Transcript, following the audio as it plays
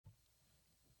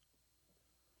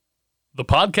The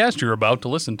podcast you're about to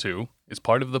listen to is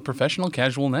part of the Professional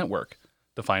Casual Network.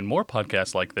 To find more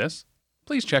podcasts like this,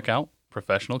 please check out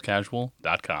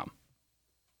professionalcasual.com.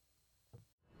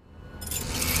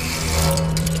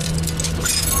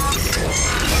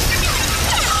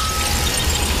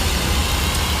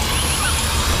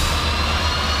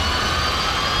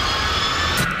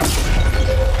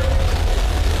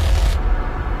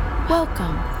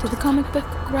 Welcome to the Comic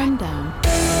Book Rundown.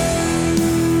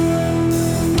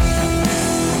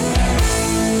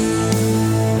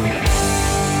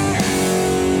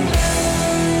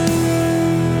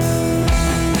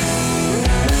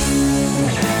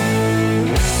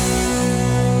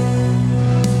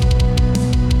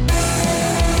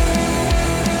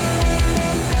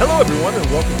 Hello, everyone, and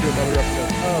welcome to another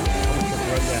episode of Comic Book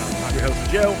Rundown. I'm your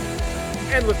host, Joe,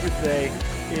 and with me today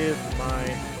is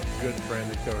my good friend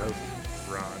and co-host,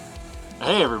 Ron.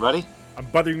 Hey, everybody. I'm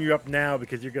buttering you up now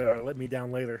because you're going to let me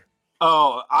down later.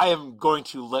 Oh, I am going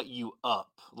to let you up,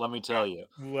 let me tell you.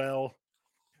 Well,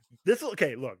 this is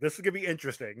going to be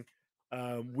interesting.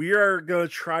 We are going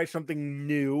to try something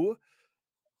new,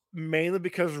 mainly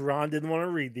because Ron didn't want to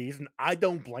read these, and I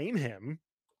don't blame him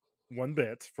one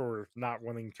bit for not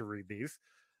wanting to read these.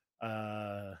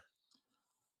 Because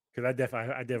I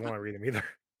didn't want to read them either.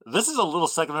 This is a little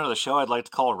segment of the show I'd like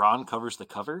to call Ron Covers the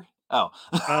Cover. Oh.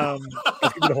 That's gonna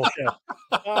be the whole show.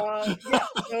 Yeah,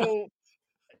 so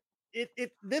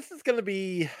this is gonna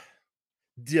be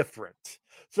different.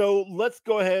 So let's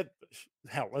go ahead.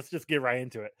 Let's just get right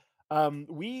into it.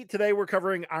 We're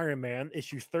covering Iron Man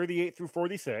issues 38 through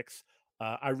 46.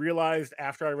 I realized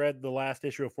after I read the last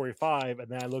issue of 45, and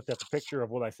then I looked at the picture of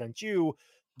what I sent you,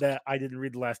 that I didn't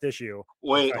read the last issue.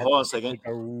 Wait, So hold on a second.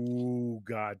 Oh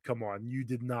God, come on! You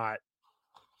did not.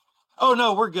 Oh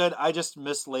no, we're good. I just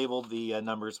mislabeled the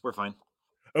numbers. We're fine.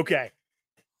 Okay.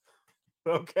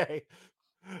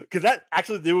 Because that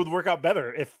actually it would work out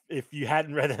better if you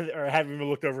hadn't read it or hadn't even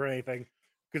looked over anything.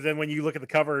 Because then when you look at the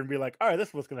cover and be like, all right, this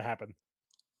is what's going to happen.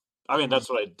 I mean, that's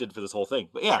what I did for this whole thing.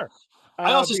 But yeah, Sure.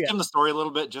 I also skimmed the story a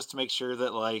little bit just to make sure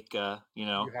that, you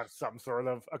have some sort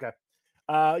of okay.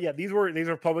 These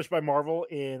were published by Marvel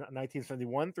in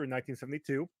 1971 through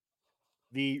 1972.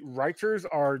 The writers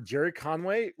are Jerry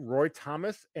Conway, Roy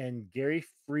Thomas, and Gary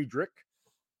Friedrich.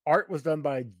 Art was done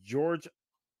by George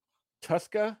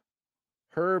Tuska,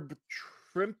 Herb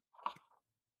Trimpe?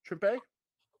 Trimpe?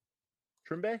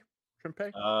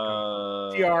 Trimpe?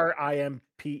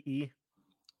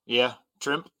 Yeah,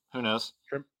 Trimp. Who knows?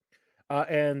 Trimp.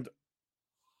 And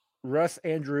Russ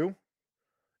Andrew.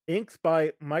 Inks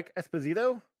by Mike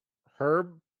Esposito,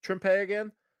 Herb Trimpe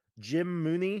again, Jim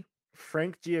Mooney,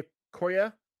 Frank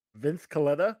Giacoia, Vince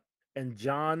Coletta, and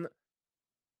John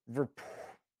Verporten.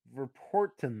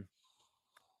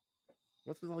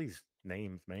 What's with all these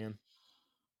names, man?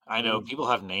 I know people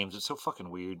have names. It's so fucking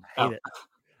weird. Hate it.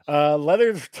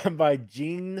 Letters done by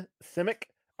Gene Simic,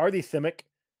 Artie Simic,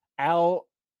 Al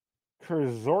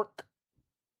Kurzrock.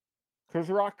 There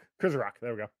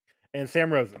we go, and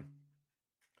Sam Rosen.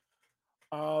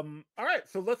 All right,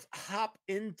 so let's hop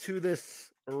into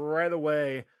this right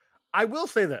away. I will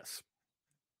say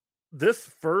this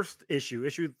first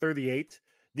issue 38,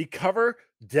 the cover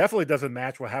definitely doesn't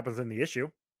match what happens in the issue.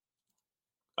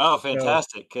 Oh,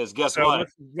 fantastic! Because guess what?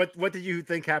 What did you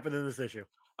think happened in this issue?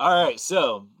 All right,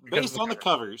 so based on the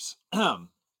covers, Iron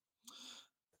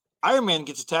Man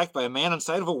gets attacked by a man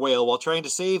inside of a whale while trying to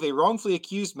save a wrongfully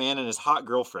accused man and his hot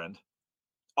girlfriend.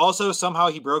 Also, somehow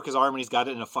he broke his arm and he's got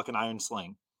it in a fucking iron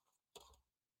sling.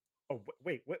 Oh,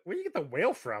 wait, where do you get the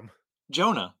whale from?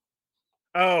 Jonah.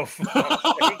 Oh,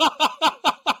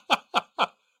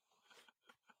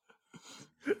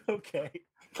 okay.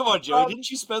 Come on, Joey.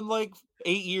 Didn't you spend like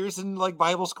 8 years in like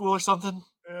Bible school or something?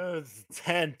 It's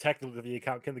 10 technically if you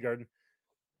count kindergarten.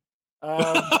 Wait,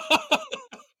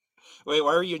 why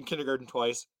were you in kindergarten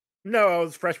twice? No, I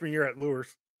was freshman year at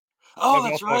Lures. Oh,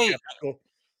 that's right.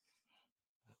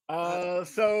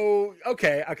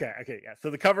 Okay, yeah. So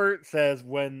the cover says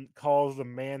when calls a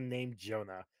man named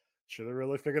Jonah. Should have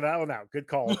really figured that one out. Good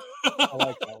call. I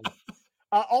like that one.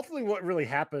 Ultimately, what really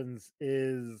happens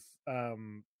is,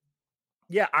 Iron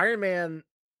Man,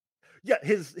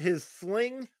 his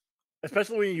sling,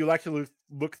 especially when you actually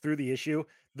look through the issue,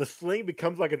 the sling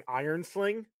becomes like an iron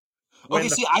sling. Okay,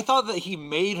 I thought that he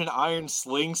made an iron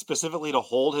sling specifically to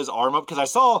hold his arm up because I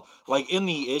saw like in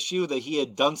the issue that he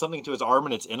had done something to his arm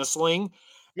and it's in a sling.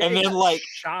 Yeah, and then like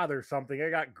shot or something.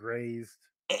 It got grazed.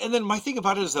 And then my thing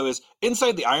about it is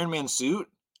inside the Iron Man suit,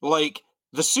 like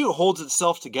the suit holds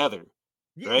itself together,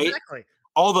 right? Exactly.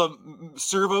 All the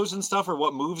servos and stuff are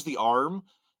what moves the arm.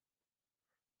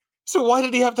 So why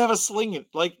did he have to have a sling?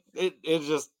 Like it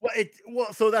just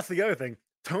So that's the other thing.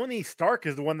 Tony Stark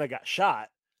is the one that got shot.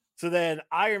 So then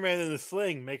Iron Man in the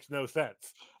sling makes no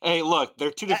sense. hey, look,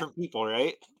 they're two different people,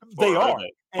 right? They Or are.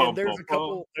 they? And Bum, bum,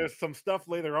 bum. there's some stuff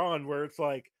later on where it's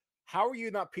like, how are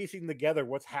you not piecing together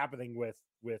what's happening with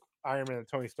Iron Man and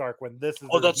Tony Stark when this is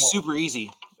Oh, the that's result? super easy.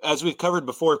 As we've covered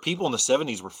before, people in the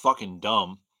 70s were fucking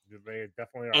dumb. They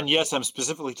definitely are. And yes, I'm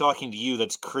specifically talking to you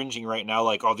that's cringing right now,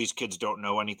 like, oh, these kids don't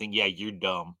know anything. Yeah, you're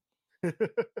dumb.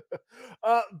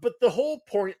 But the whole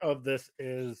point of this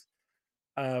is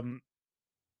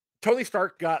Tony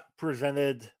Stark got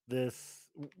presented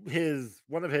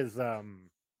one of his I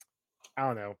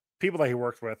don't know, people that he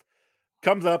works with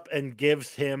comes up and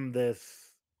gives him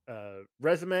this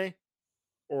resume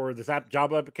or this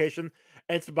job application,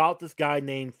 and it's about this guy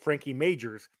named Frankie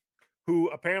Majors, who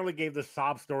apparently gave this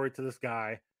sob story to this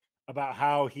guy about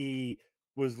how he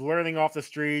was learning off the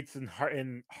streets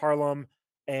in Harlem,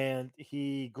 and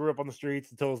he grew up on the streets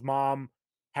until his mom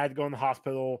had to go in the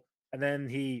hospital, and then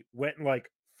he went like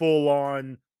full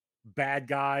on bad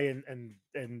guy and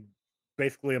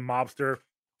basically a mobster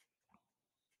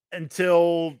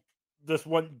until this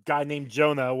one guy named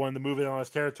Jonah wanted to move in on his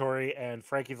territory, and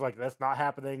Frankie's like, "That's not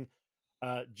happening."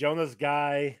 Jonah's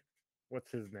guy,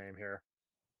 what's his name here?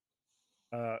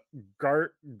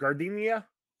 Gardenia,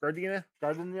 Gardenia,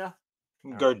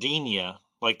 Gardenia,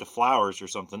 like the flowers or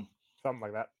something. something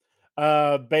like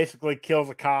that. Basically kills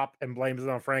a cop and blames it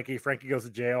on Frankie. Frankie goes to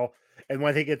jail, and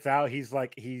when he gets out, he's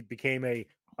like he became a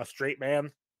straight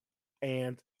man,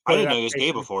 and I didn't know he was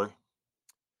gay before.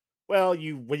 Well,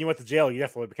 when you went to jail, you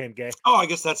definitely became gay. Oh, I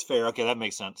guess that's fair. Okay, that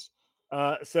makes sense.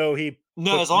 So he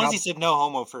No, as long as he said no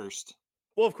homo first.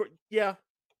 Well, of course, yeah.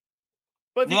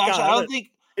 But No, actually, I don't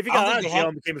think if he got out of jail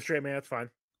and became a straight man, that's fine.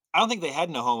 I don't think they had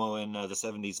no homo in the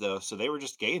 70s though, so they were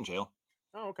just gay in jail.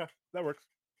 Oh, okay, that works.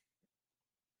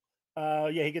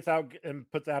 Yeah, he gets out and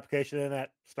puts the application in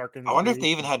at Stark. I wonder if they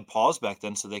even had pause back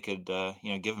then, so they could,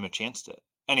 give him a chance to.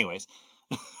 Anyways.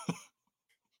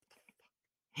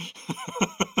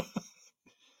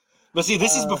 But see,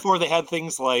 this is before they had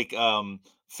things like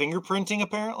fingerprinting,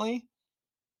 apparently.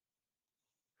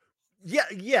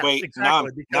 Yeah, Wait,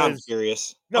 exactly. Now I'm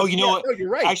curious. No, you know what? No, you're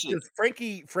right. Actually,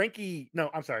 Frankie. No,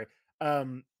 I'm sorry.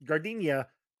 Gardenia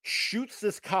shoots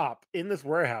this cop in this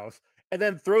warehouse and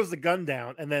then throws the gun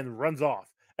down and then runs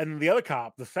off. And the other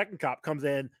cop, the second cop, comes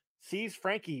in, sees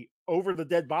Frankie over the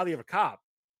dead body of a cop,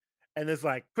 and is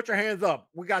like, "Put your hands up.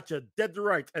 We got you dead to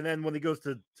rights." And then when he goes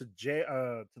to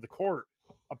the court,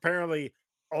 apparently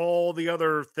all the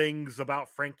other things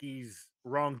about Frankie's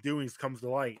wrongdoings comes to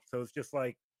light. So it's just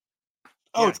like,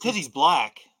 oh, it's because he's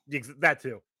black. That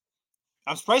too.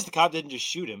 I'm surprised the cop didn't just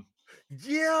shoot him.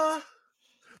 Yeah.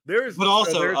 But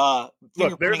also,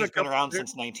 fingerprinting has been around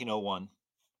since 1901.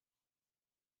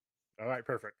 All right,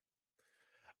 perfect.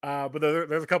 But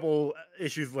there's a couple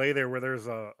issues later where there's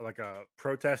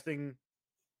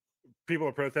people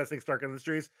are protesting Stark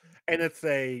Industries, and it's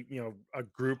a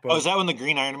group of. Oh, is that when the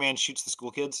Green Iron Man shoots the school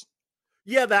kids?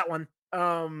 Yeah, that one.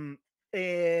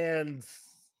 And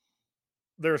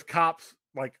there's cops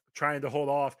like trying to hold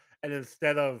off, and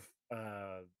instead of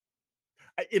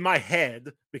in my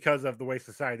head, because of the way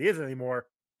society is anymore,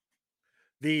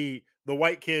 the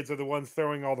white kids are the ones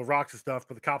throwing all the rocks and stuff,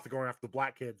 but the cops are going after the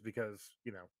black kids because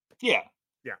yeah.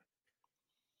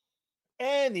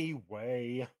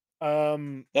 Anyway,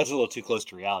 that's a little too close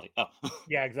to reality. Oh,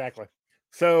 yeah, exactly.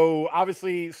 So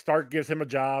obviously, Stark gives him a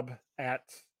job at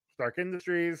Stark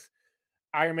Industries.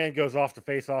 Iron Man goes off to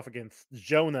face off against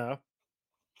Jonah,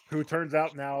 who turns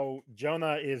out now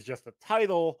Jonah is just a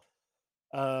title.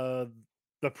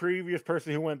 The previous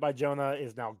person who went by Jonah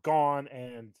is now gone,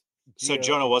 and so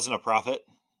Jonah wasn't a prophet.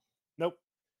 Nope,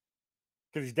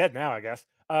 because he's dead now, I guess.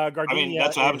 Gardenia, I mean,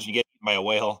 that's what happens when you get eaten by a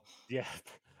whale. Yeah,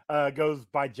 goes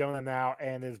by Jonah now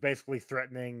and is basically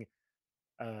threatening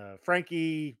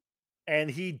Frankie, and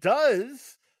he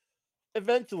does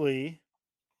eventually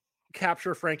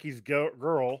capture Frankie's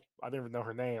girl. I didn't even know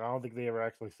her name. I don't think they ever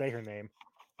actually say her name.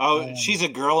 Oh, she's a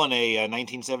girl in a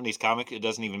 1970s comic. It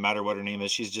doesn't even matter what her name is.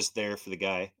 She's just there for the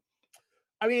guy.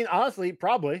 I mean, honestly,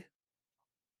 probably.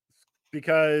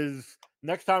 Because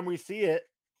next time we see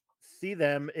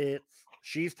them,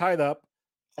 she's tied up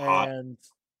hot. And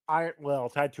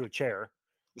tied to a chair.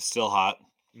 It's still hot.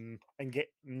 And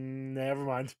never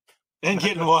mind. And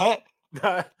getting what?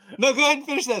 No, go ahead and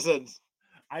finish that sentence.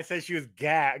 I said she was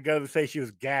gagged. Gonna say she was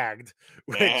gagged.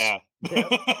 Which, yeah.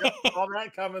 All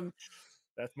that coming.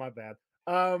 That's my bad.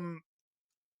 But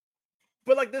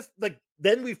like this,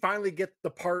 then we finally get the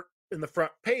part in the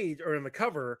front page or in the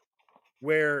cover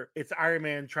where it's Iron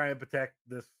Man trying to protect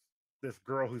this this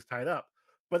girl who's tied up.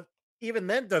 But even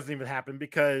then doesn't even happen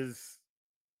because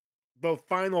the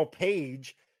final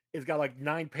page has got like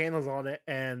 9 panels on it,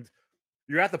 and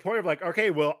you're at the point of like, okay,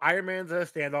 well, Iron Man's at a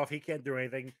standoff, he can't do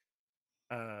anything.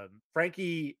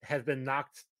 Frankie has been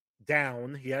knocked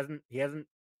down. He hasn't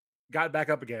got back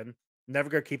up again. Never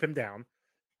gonna keep him down.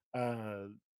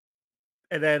 And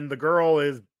then the girl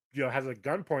is, has a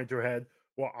gun pointed to her head.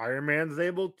 Well, Iron Man's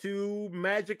able to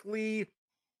magically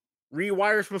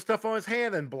rewire some stuff on his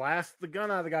hand and blast the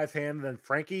gun out of the guy's hand. And then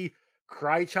Frankie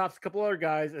cry chops a couple other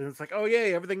guys, and it's like, oh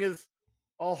yay, everything is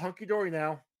all hunky dory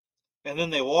now. And then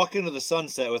they walk into the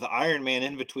sunset with Iron Man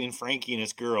in between Frankie and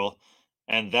his girl,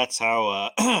 and that's how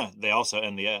they also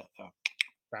end the.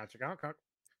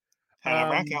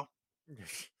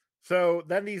 So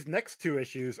then these next 2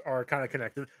 issues are kind of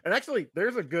connected, and actually,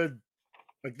 there's a good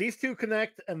like these 2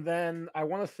 connect, and then I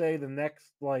want to say the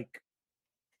next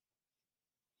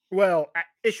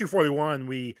issue 41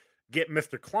 we get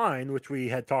Mr. Klein, which we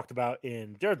had talked about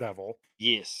in Daredevil.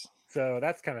 Yes. So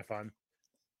that's kind of fun.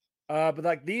 But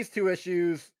like these 2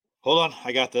 issues. Hold on,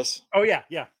 I got this. Oh yeah.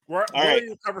 We're right.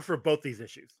 cover for both these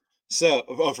issues. So,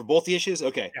 for both the issues,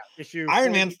 okay. Yeah, issue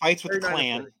Iron Man fights with the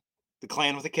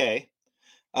Clan with a K,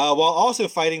 while also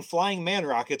fighting flying man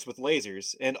rockets with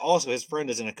lasers, and also his friend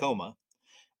is in a coma.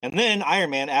 And then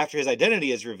Iron Man, after his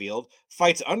identity is revealed,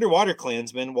 fights underwater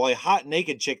Klansmen while a hot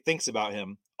naked chick thinks about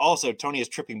him. Also, Tony is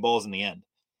tripping balls in the end.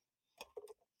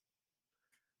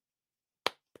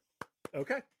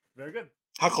 Okay, very good.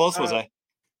 How close was I?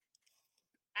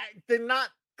 They're not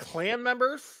Klan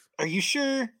members. Are you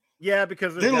sure? Yeah,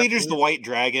 because their leader's the White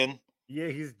Dragon. Yeah,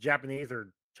 he's Japanese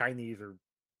or Chinese or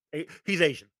he's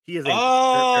Asian. He is Asian.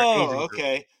 Oh, they're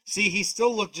okay. Group. See, he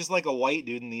still looked just like a white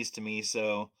dude in these to me.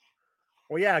 So,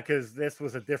 well, yeah, because this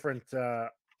was a different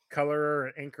color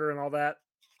and inker and all that,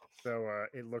 so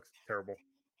it looks terrible.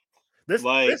 This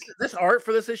art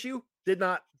for this issue did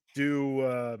not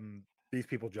do these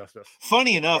people justice.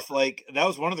 Funny enough, like that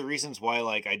was one of the reasons why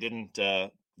I didn't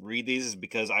read these, is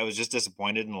because I was just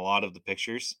disappointed in a lot of the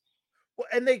pictures. Well,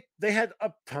 and they had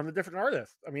a ton of different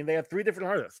artists. I mean, they had 3 different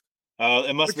artists.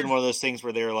 It must have been one of those things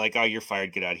where they were like, "Oh, you're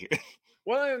fired. Get out of here."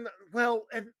 Well,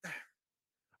 and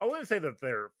I wouldn't say that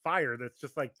they're fired. It's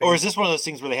just like, or is this one of those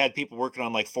things where they had people working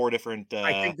on 4 different?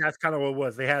 I think that's kind of what it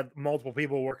was. They had multiple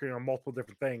people working on multiple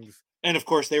different things, and of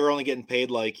course, they were only getting paid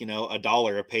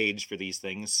 $1 a page for these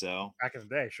things. So back in the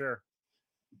day, sure.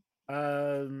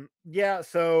 Yeah.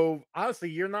 So honestly,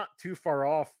 you're not too far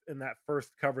off in that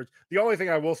first coverage. The only thing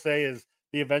I will say is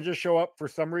the Avengers show up for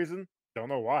some reason. Don't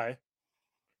know why.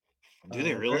 Do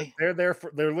they really? They're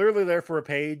literally there for a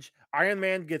page. Iron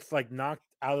Man gets knocked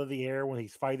out of the air when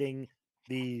he's fighting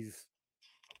these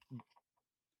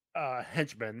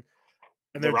henchmen,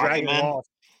 and they're dragging him off.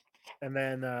 And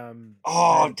then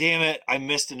damn it, I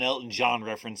missed an Elton John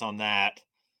reference on that.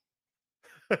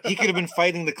 He could have been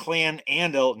fighting the Klan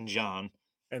and Elton John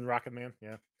and Rocket Man.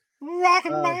 Yeah,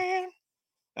 Rocket Man.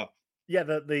 Oh yeah,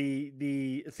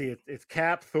 it's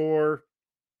Cap, Thor,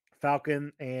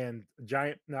 Falcon, and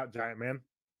not Giant Man.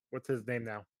 What's his name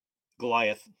now?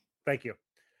 Goliath. Thank you.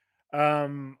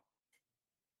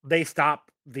 They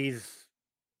stop these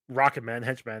Rocket Men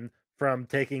henchmen from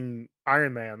taking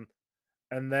Iron Man,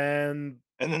 and then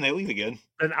they leave again.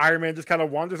 And Iron Man just kind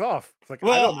of wanders off. It's like,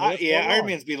 Iron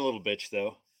Man's being a little bitch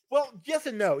though. Well, yes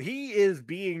and no. He is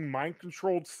being mind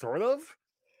controlled, sort of.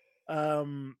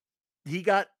 He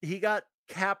got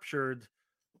captured,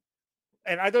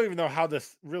 and I don't even know how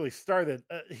this really started.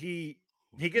 He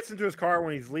gets into his car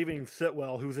when he's leaving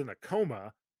Sitwell, who's in a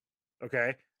coma.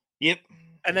 Okay. Yep.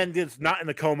 And then it's not in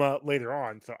the coma later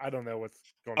on, so I don't know what's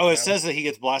going on. Oh, it says that he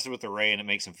gets blasted with a ray and it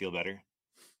makes him feel better.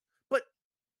 But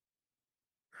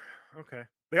okay.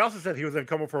 They also said he was in a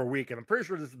coma for a week, and I'm pretty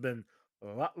sure this has been a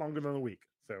lot longer than a week.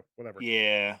 So whatever.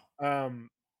 Yeah.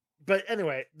 But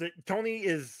anyway, Tony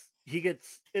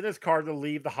gets in his car to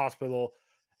leave the hospital,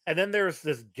 and then there's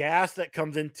this gas that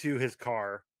comes into his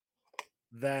car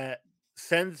that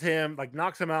sends him,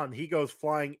 knocks him out, and he goes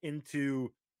flying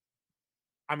into,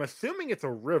 I'm assuming it's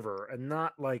a river and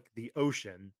not the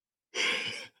ocean.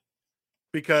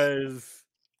 Because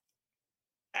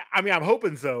I mean, I'm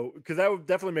hoping so, because that would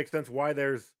definitely make sense why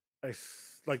there's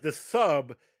this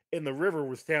sub in the river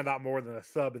would stand out more than a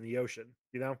sub in the ocean,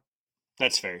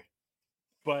 That's fair.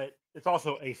 But it's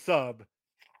also a sub,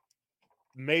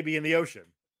 maybe in the ocean.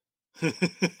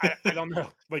 I don't know,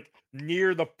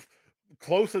 near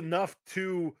close enough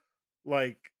to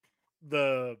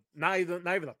the not even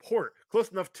a port, close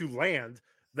enough to land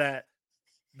that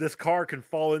this car can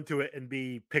fall into it and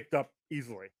be picked up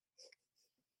easily.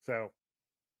 So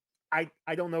I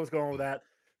don't know what's going on with that,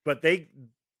 but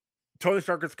Tony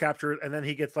Stark gets captured, and then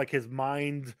he gets like his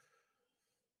mind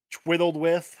twiddled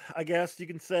with, I guess you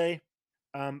can say,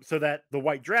 so that the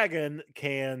White Dragon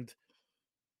can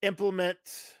implement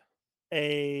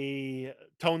a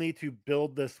Tony to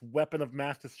build this weapon of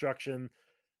mass destruction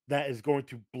that is going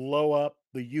to blow up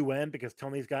the UN because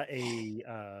Tony's got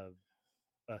a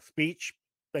speech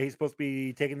that he's supposed to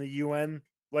be taking the UN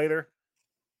later.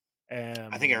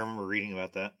 I think I remember reading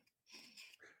about that.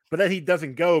 But then he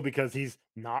doesn't go because he's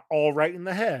not all right in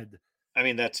the head. I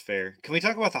mean, that's fair. Can we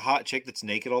talk about the hot chick that's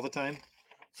naked all the time?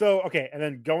 So, okay, and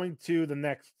then going to the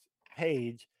next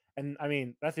page, and I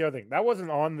mean, that's the other thing. That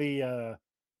wasn't on the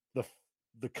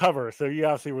cover, so you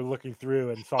obviously were looking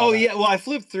through and saw Oh that. yeah, well, I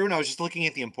flipped through and I was just looking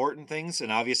at the important things,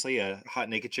 and obviously a hot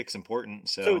naked chick's important.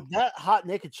 So So that hot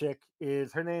naked chick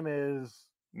her name is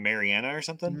Mariana or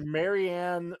something.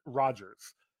 Marianne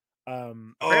Rogers.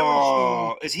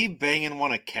 Oh, is he banging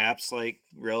one of Cap's like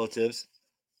relatives?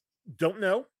 Don't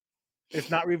know.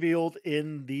 It's not revealed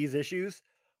in these issues,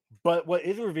 but what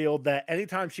is revealed that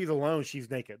anytime she's alone, she's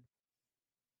naked.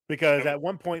 Because at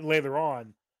one point later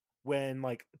on, when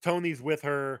like Tony's with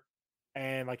her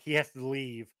and like he has to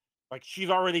leave, like she's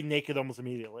already naked almost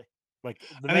immediately. Like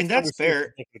I mean, that's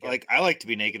fair. Like I like to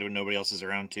be naked when nobody else is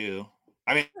around too.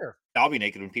 I mean, sure. I'll be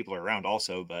naked when people are around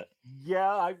also, but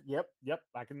yeah, yep,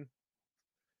 I can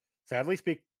sadly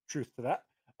speak truth to that.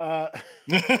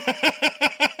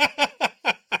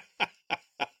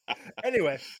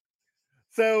 Anyway,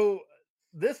 so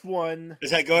this one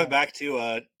is that going back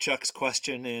to Chuck's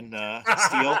question in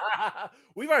Steel?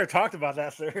 We've already talked about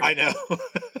that, sir. I know.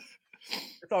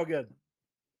 It's all good.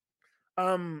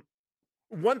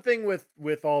 One thing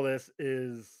with all this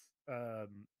is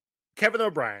Kevin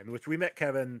O'Brien, which we met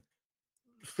Kevin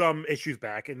some issues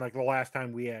back, and like the last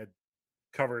time we had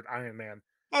covered Iron Man.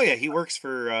 Oh yeah, he works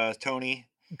for Tony.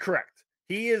 Correct.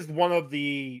 He is one of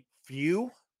the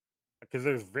few, because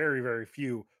there's very, very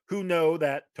few who know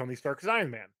that Tony Stark is Iron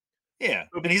Man. Yeah,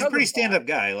 so and he's a pretty stand-up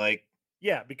guy. Like,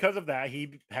 yeah, because of that,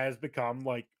 he has become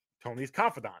like Tony's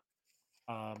confidant,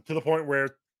 to the point where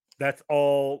that's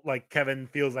all like Kevin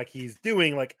feels like he's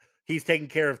doing. Like he's taking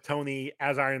care of Tony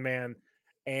as Iron Man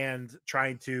and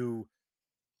trying to,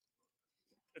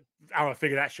 I don't know,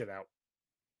 figure that shit out.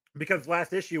 Because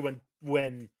last issue,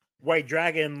 when White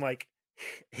Dragon like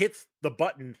hits the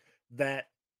button that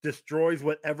destroys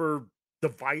whatever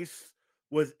device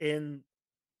was in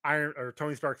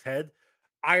Tony Stark's head,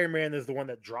 Iron Man is the one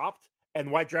that dropped, and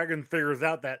White Dragon figures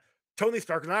out that Tony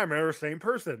Stark and Iron Man are the same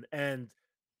person, and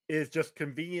is just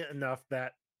convenient enough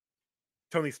that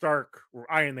Tony Stark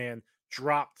or Iron Man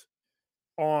dropped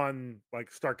on like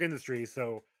Stark Industries,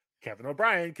 so Kevin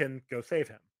O'Brien can go save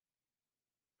him.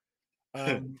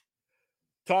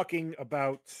 Talking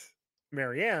about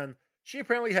Marianne, she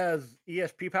apparently has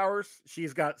ESP powers.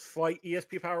 She's got slight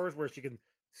ESP powers where she can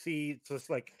see just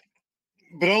like,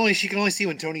 but she can only see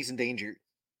when Tony's in danger.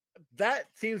 That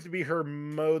seems to be her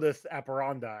modus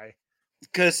operandi.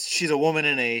 Because she's a woman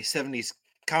in a 70s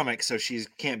comic, so she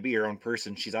can't be her own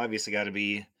person. She's obviously got to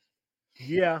be.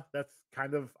 Yeah, that's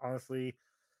kind of honestly,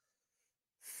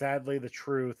 sadly, the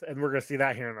truth, and we're gonna see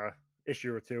that here in an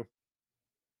issue or two.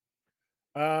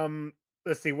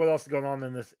 Let's see what else is going on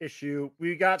in this issue.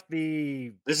 We got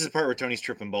this is the part where Tony's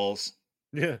tripping balls.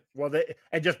 Yeah, well,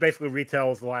 it just basically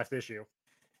retells the last issue.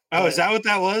 Oh, is that what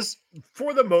that was?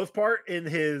 For the most part, in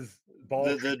his ball,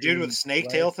 the dude with the snake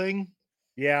tail thing.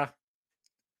 Yeah,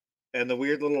 and the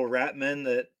weird little rat men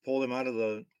that pulled him out of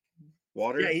the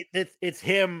water. Yeah, it's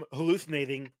him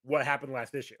hallucinating what happened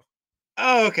last issue.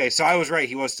 Oh, okay. So I was right.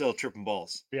 He was still tripping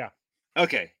balls. Yeah.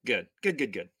 Okay. Good.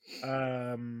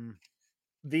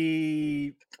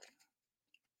 The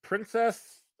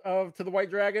princess to the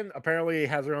White Dragon apparently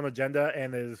has her own agenda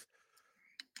and is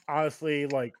honestly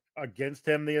like against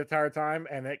him the entire time,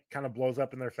 and it kind of blows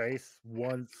up in their face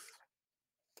once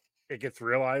it gets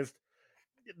realized.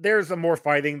 There's some more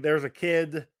fighting. There's a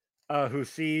kid who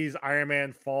sees Iron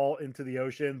Man fall into the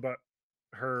ocean, but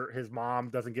his mom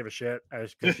doesn't give a shit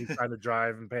because she's trying to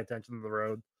drive and pay attention to the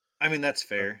road. I mean, that's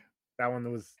fair. That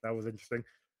was interesting.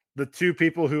 The two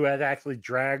people who had actually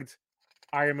dragged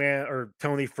Iron Man or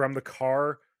Tony from the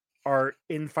car are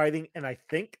infighting, and I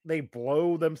think they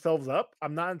blow themselves up.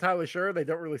 I'm not entirely sure. They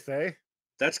don't really say.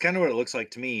 That's kind of what it looks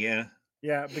like to me, yeah.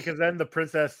 Yeah, because then the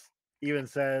princess even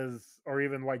says, or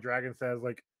even White Dragon says,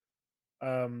 like,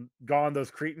 gone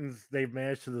those cretins, they've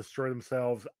managed to destroy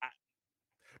themselves.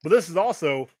 But this is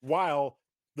also while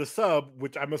the sub,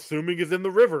 which I'm assuming is in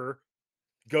the river,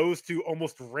 goes to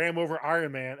almost ram over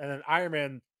Iron Man, and then Iron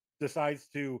Man decides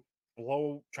to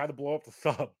try to blow up the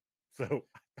sub. So,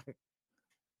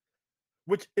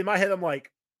 which in my head, I'm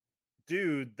like,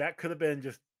 dude, that could have been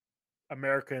just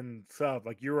American sub.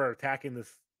 Like you were attacking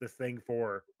this thing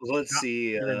for Let's not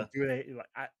see. even doing it.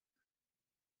 Like,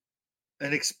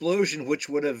 An explosion which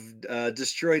would have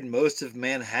destroyed most of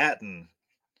Manhattan.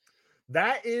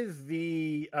 that is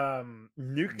the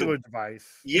nuclear device.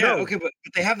 Yeah, No, okay, but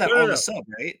they have that no, no, on the no. sub,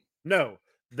 right? No,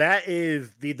 that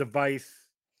is the device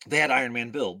They had Iron Man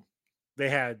build they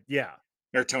had. Yeah.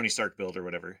 or Tony Stark build or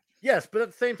whatever. Yes, but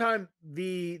at the same time,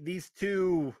 these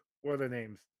two, what are their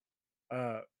names?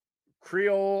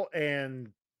 Creole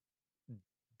and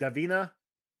Davina.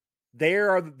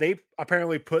 They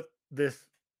apparently put this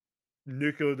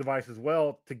nuclear device as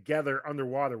well together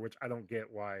underwater, which I don't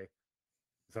get why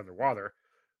it's underwater,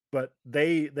 but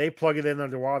they plug it in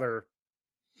underwater.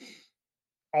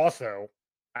 Also,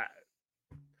 I,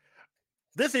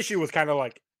 this issue was kind of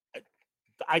like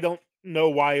I don't know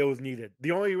why it was needed.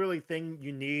 The only really thing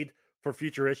you need for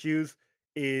future issues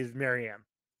is Marianne.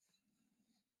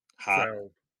 Hot. So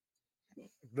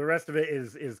the rest of it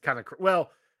is kind of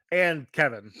well, and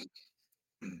Kevin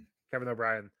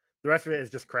O'Brien. The rest of it is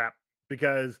just crap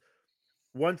because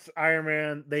once Iron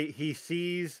Man he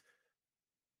sees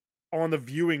on the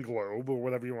viewing globe or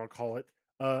whatever you want to call it,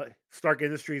 Stark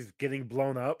Industries getting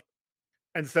blown up,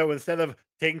 and so instead of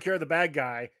taking care of the bad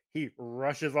guy, he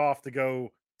rushes off to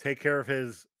go take care of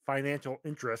his financial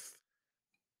interests,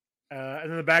 and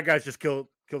then the bad guys just kill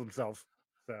themselves.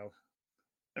 So,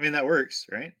 I mean, that works,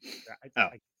 right?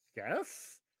 I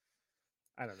guess.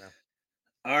 I don't know.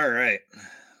 All right.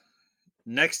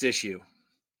 Next issue.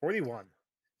 41.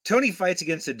 Tony fights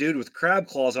against a dude with crab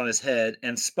claws on his head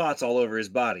and spots all over his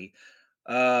body,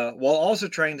 while also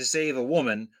trying to save a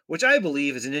woman, which I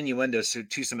believe is an innuendo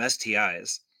to some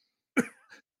STIs.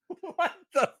 What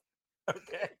the?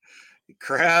 Okay.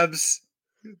 Crabs,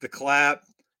 the clap,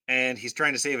 and he's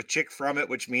trying to save a chick from it,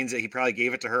 which means that he probably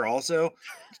gave it to her also.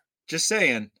 Just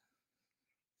saying.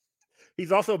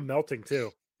 He's also melting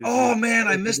too. Oh man,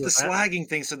 I missed the slagging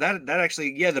thing. So that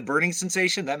actually, yeah, the burning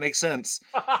sensation, that makes sense.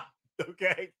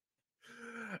 Okay.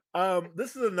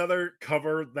 This is another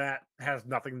cover that has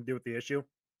nothing to do with the issue.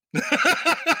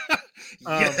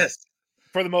 Yes.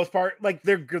 For the most part, like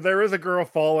there is a girl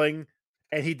falling,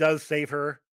 and he does save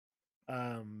her.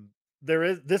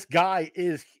 This guy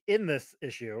is in this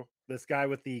issue. This guy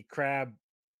with the crab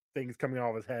things coming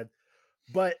off his head.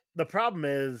 But the problem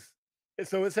is,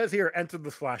 so it says here, enter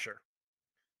the slasher.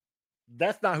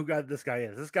 That's not who this guy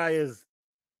is. This guy is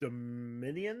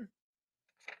Dominion,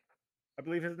 I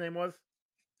believe his name was.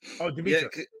 Oh, Demetrius.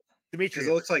 Yeah, Demetrius. because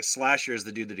it looks like Slasher is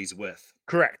the dude that he's with.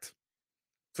 Correct.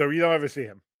 So you don't ever see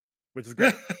him, which is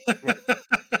great.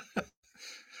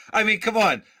 I mean, come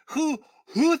on. Who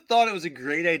thought it was a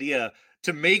great idea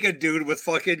to make a dude with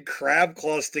fucking crab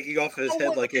claws sticking off his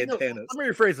head like antennas? Let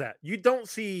me rephrase that. You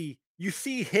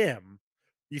see him.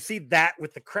 You see that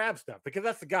with the crab stuff because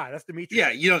that's the guy. That's Demetrius.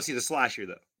 Yeah, you don't see the Slasher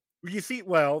though. You see,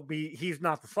 he's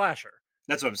not the slasher.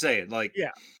 That's what I'm saying. Like,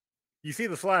 yeah, you see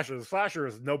the slasher. The slasher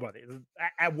is nobody.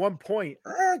 At one point,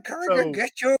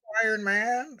 get your Iron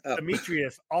Man. Oh.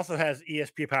 Demetrius also has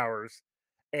ESP powers,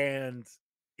 and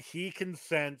he can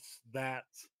sense that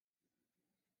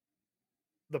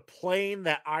the plane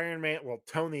that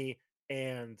Tony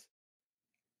and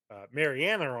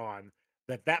Marianne are on,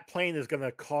 that plane is going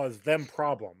to cause them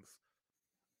problems.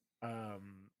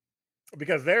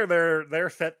 Because they're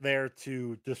set there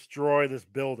to destroy this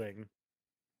building.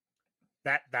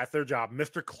 That's their job.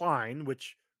 Mr. Klein,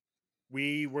 which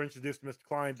we were introduced to Mr.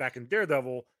 Klein back in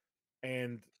Daredevil,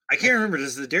 and I can't remember.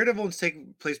 Does the Daredevil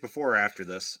take place before or after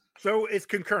this? So it's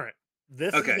concurrent.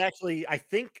 This is actually, I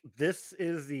think this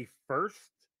is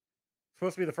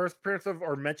supposed to be the first appearance of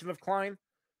or mention of Klein.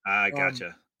 I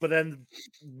gotcha. But then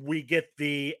we get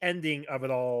the ending of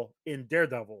it all in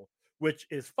Daredevil, which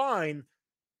is fine.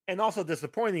 And also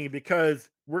disappointing because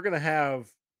we're going to have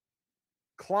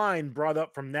Klein brought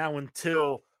up from now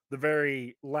until the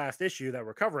very last issue that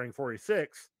we're covering,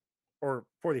 46 or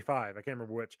 45. I can't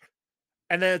remember which.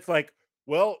 And then it's like,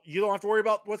 well, you don't have to worry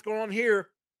about what's going on here.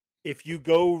 If you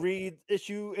go read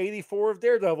issue 84 of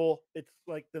Daredevil, it's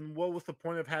like, then what was the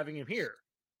point of having him here?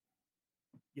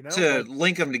 You know, to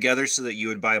link them together so that you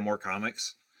would buy more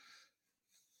comics.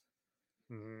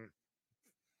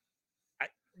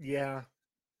 Yeah.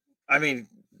 I mean,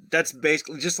 that's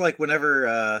basically just like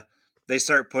whenever they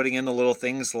start putting in the little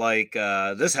things like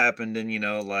this happened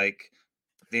in, like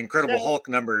the Incredible Hulk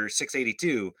number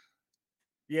 682.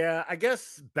 Yeah, I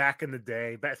guess back in the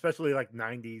day, especially like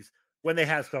 90s, when they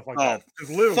had stuff like that.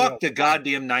 Fuck the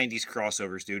goddamn 90s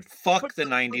crossovers, dude. Fuck the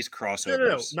 90s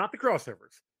crossovers. No, not the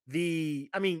crossovers.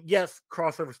 Yes,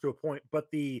 crossovers to a point, but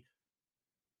the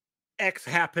X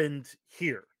happened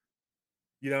here.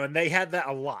 and they had that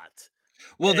a lot.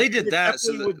 Well, they And did it that.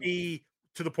 definitely would be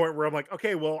to the point where I'm like,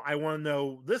 okay, well, I want to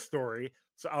know this story,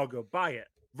 so I'll go buy it.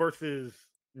 Versus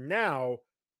now,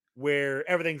 where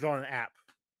everything's on an app.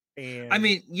 And I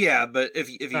mean, yeah, but if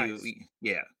nice. you,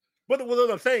 yeah. But what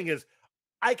I'm saying is,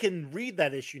 I can read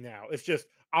that issue now. It's just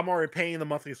I'm already paying the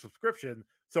monthly subscription,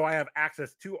 so I have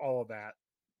access to all of that.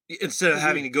 Instead of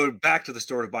having to go back to the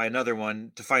store to buy another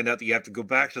one, to find out that you have to go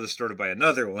back to the store to buy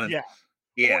another one. Yeah.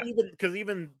 Yeah. Or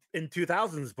even in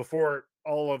 2000s, before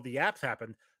all of the apps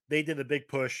happened, they did a big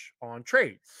push on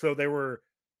trades. So they were,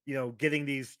 getting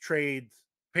these trades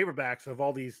paperbacks of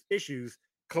all these issues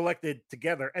collected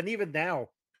together. And even now,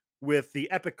 with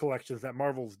the Epic collections that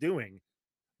Marvel's doing,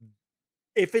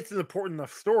 if it's an important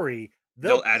enough story,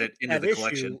 They'll they'll add put it into that the issue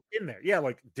collection. in there. Yeah,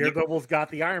 like Yep. Daredevil's got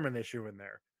the Iron Man issue in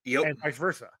there, Yep. and vice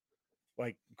versa.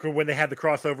 Like when they had the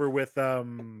crossover with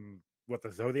what,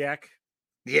 the Zodiac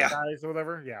Yeah. guys or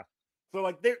whatever. Yeah. So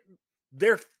like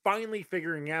they're finally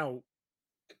figuring out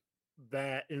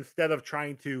that instead of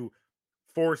trying to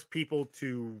force people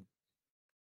to,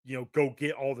 go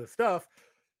get all this stuff,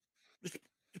 just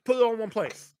put it all in one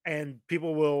place and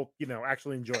people will,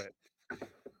 actually enjoy it.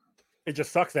 It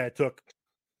just sucks that it took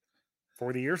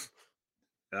 40 years.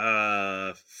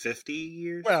 50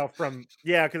 years. Well,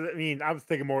 because I mean, I was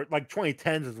thinking more like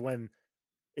 2010s is when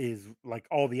like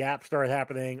all the apps started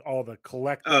happening, all the so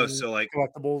like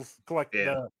collectibles,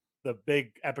 yeah. the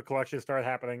big Epic collections started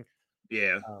happening.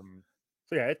 Yeah.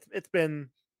 So yeah, it's been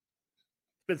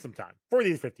some time,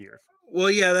 40 to 50 years. Well,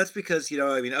 yeah, that's because,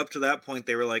 I mean, up to that point,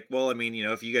 they were like, well, I mean,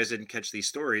 if you guys didn't catch these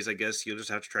stories, I guess you'll just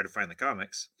have to try to find the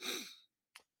comics.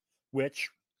 Which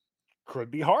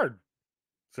could be hard.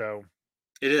 So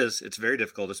it is. It's very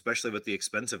difficult, especially with the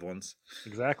expensive ones.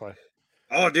 Exactly.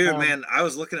 Oh, dude, man, I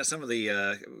was looking at some of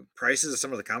the prices of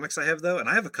some of the comics I have, though, and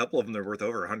I have a couple of them that are worth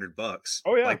over $100.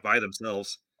 Oh, yeah. Like, by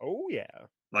themselves. Oh, yeah.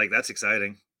 Like, that's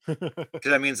exciting. Because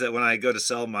that means that when I go to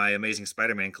sell my Amazing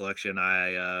Spider-Man collection,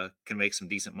 I can make some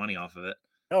decent money off of it.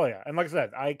 Oh, yeah. And like I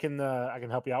said, I can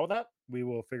help you out with that. We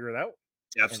will figure it out.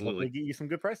 Absolutely. And get you some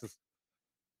good prices.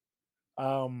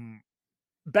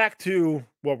 Back to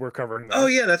what we're covering now. Oh,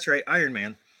 yeah, that's right. Iron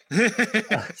Man.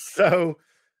 So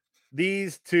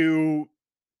these two,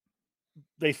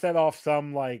 they set off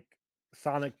some like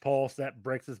sonic pulse that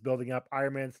breaks this building up.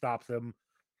 Iron Man stops him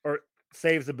or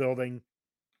saves the building.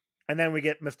 And then we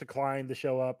get Mr. Klein to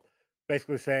show up,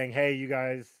 basically saying, hey, you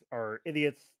guys are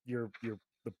idiots. The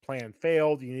plan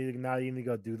failed. You need to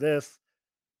go do this.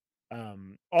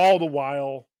 All the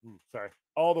while,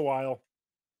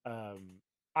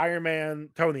 Iron Man,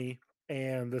 Tony,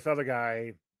 and this other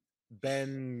guy,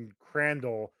 Ben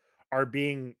Crandall, are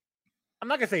being, I'm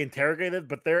not gonna say interrogated,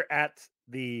 but they're at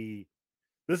this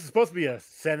is supposed to be a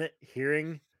Senate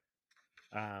hearing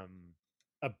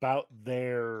about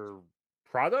their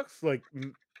products. Like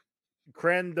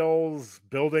Crandall's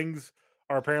buildings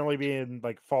are apparently being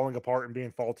like falling apart and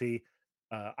being faulty.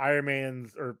 Iron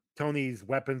Man's or Tony's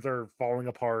weapons are falling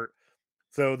apart.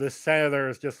 So this senator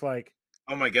is just like,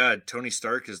 oh my god, Tony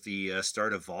Stark is the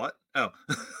start of Vought? Oh.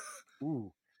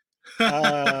 ooh.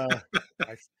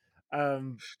 Nice.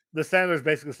 The senator's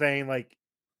basically saying like,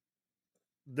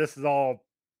 this is all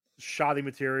shoddy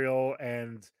material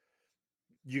and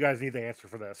you guys need to answer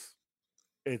for this.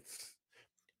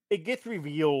 It gets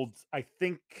revealed, I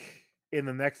think, in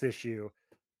the next issue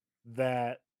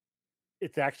that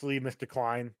it's actually Mr.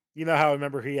 Klein. You know how I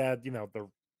remember he had, the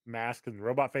mask and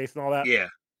robot face and all that? Yeah.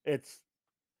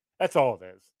 That's all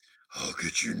it is. I'll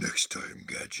get you next time,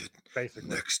 Gadget. Basically.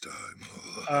 Next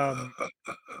time.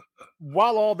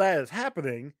 While all that is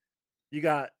happening, you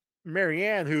got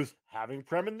Marianne who's having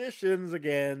premonitions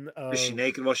again. Is she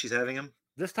naked while she's having them?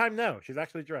 This time, no. She's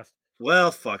actually dressed.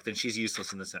 Well, fuck. Then she's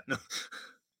useless in this. No.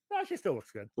 No, she still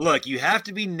looks good. Look, you have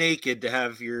to be naked to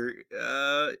have your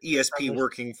ESP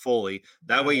working fully.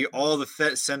 That way, all the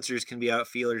sensors can be out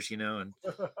feelers, and.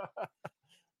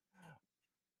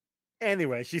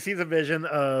 Anyway, she sees a vision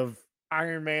of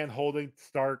Iron Man holding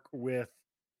Stark with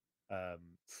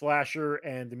Slasher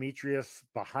and Demetrius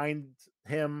behind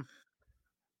him.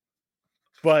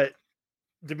 But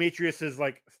Demetrius is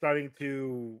like starting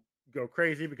to go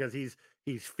crazy because he's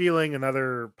feeling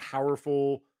another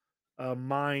powerful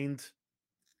mind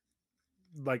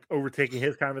like overtaking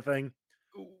his kind of thing.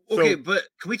 Okay, but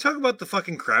can we talk about the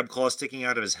fucking crab claw sticking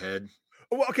out of his head?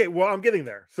 Well, I'm getting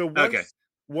there. So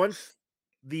once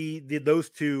those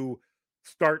two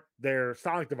start their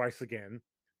sonic device again,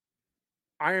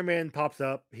 Iron Man pops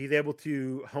up. He's able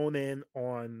to hone in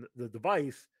on the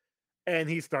device and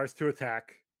he starts to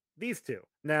attack these two.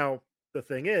 Now, the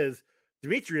thing is,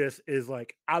 Demetrius is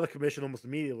like out of commission almost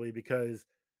immediately because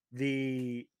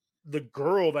the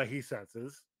girl that he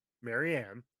senses,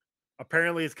 Marianne,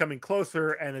 apparently is coming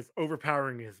closer and is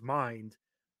overpowering his mind.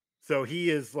 So he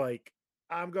is like,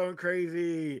 I'm going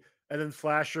crazy. And then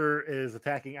Slasher is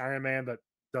attacking Iron Man, but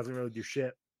doesn't really do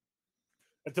shit.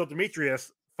 Until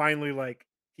Demetrius finally, like,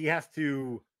 he has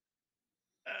to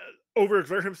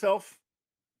overexert himself.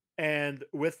 And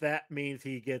with that means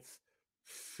he gets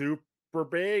super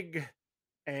big.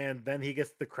 And then he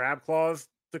gets the crab claws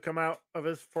to come out of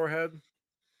his forehead.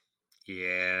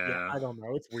 Yeah, Yeah. I don't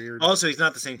know. It's weird. Also, he's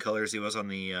not the same color as he was on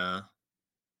the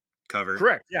cover.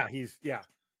 Correct. Yeah, yeah.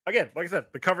 Again, like I said,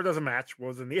 the cover doesn't match. What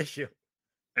was in the issue?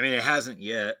 I mean, it hasn't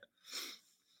yet.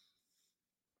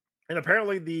 And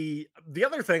apparently, the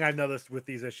other thing I noticed with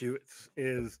these issues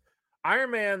is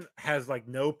Iron Man has like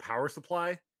no power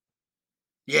supply.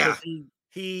 Yeah.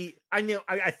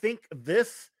 I think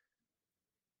this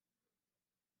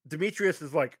Demetrius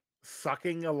is like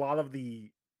sucking a lot of the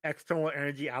external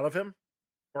energy out of him,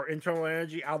 or internal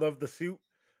energy out of the suit.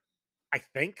 I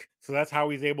think so. That's how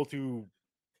he's able to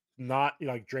not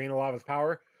like drain a lot of his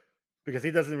power, because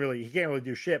he can't really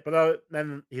do shit. But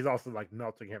then he's also like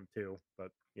melting him too.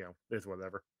 But it's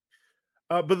whatever.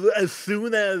 But as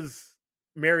soon as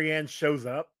Marianne shows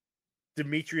up,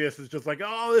 Demetrius is just like,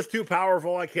 "Oh, this is too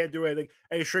powerful. I can't do anything,"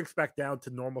 and he shrinks back down to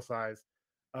normal size.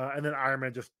 And then Iron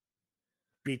Man just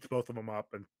beats both of them up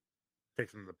and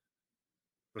takes them to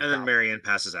the And then top. Marianne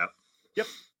passes out. Yep.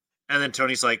 And then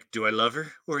Tony's like, do I love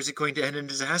her? Or is it going to end in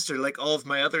disaster like all of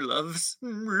my other loves?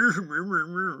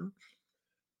 All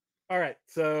right,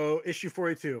 so issue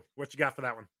 42. What you got for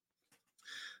that one?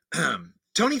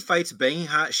 Tony fights Banging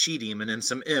Hot She-Demon and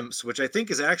some imps, which I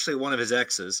think is actually one of his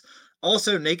exes.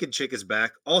 Also, Naked Chick is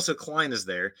back. Also, Klein is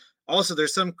there. Also,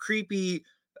 there's some creepy,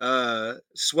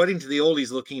 sweating to the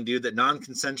oldies looking dude that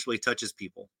non-consensually touches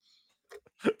people.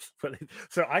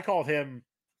 So I called him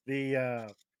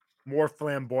the more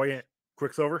flamboyant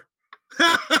Quicksilver.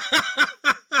 I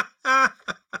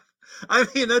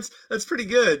mean, that's pretty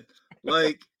good.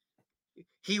 Like,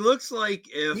 he looks like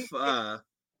if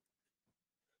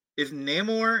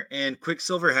Namor and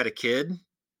Quicksilver had a kid.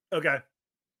 Okay.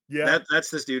 Yeah. That's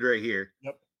this dude right here.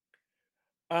 Yep.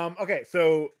 Okay,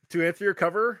 so to answer your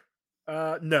cover,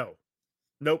 no.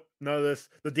 Nope, none of this.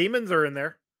 The demons are in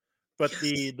there, but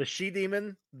Yes. the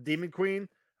she-demon, demon queen,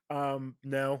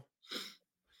 no.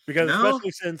 Because No?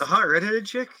 especially since The hot redheaded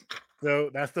chick? so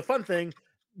that's the fun thing.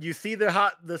 You see this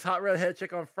hot redhead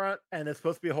chick on front, and it's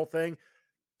supposed to be a whole thing.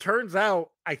 Turns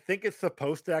out, I think it's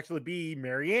supposed to actually be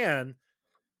Marianne.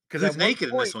 Because Who's naked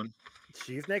in this one?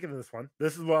 She's naked in this one.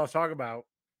 This is what I was talking about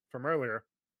from earlier.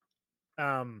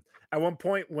 At one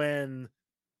point when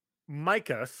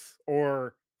Micus,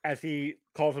 or as he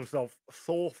calls himself,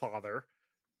 Soul Father,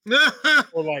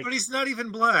 or like, But he's not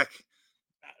even black.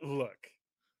 look,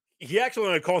 he actually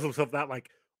only calls himself that like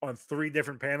on 3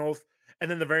 different panels,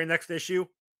 and then the very next issue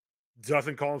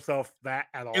doesn't call himself that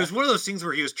at all. It was one of those things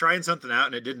where he was trying something out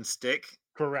and it didn't stick.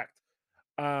 Correct.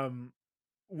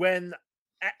 When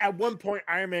at one point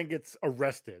Iron Man gets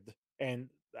arrested, and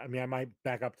I mean I might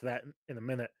back up to that in a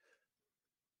minute,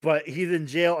 but he's in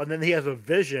jail, and then he has a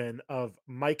vision of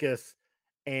Micus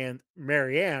and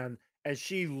Marianne, and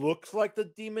she looks like the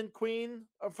Demon Queen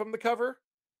from the cover.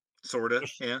 Sorta,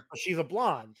 yeah. But she's a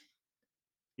blonde,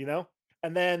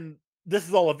 and then this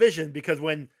is all a vision, because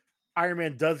when Iron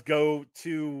Man does go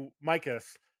to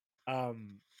Micus,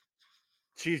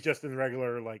 she's just in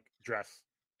regular like dress.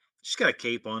 She's got a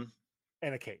cape on.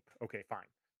 And a cape. Okay, fine.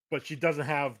 But she doesn't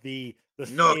have the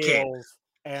No cape. scales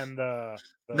and the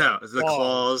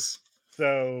claws.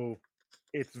 So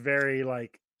it's very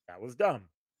like, that was dumb.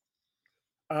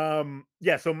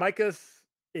 Yeah, so Micus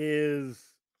is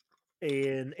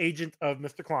an agent of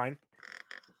Mr. Klein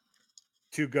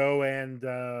to go and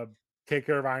take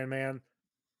care of Iron Man,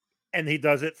 and he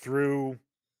does it through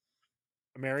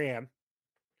Marianne.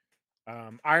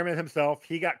 Iron Man himself,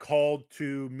 he got called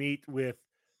to meet with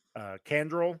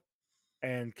Kandrel,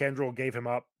 and Kandrel gave him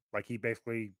up. Like, he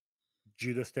basically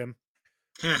Judased him.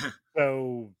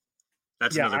 So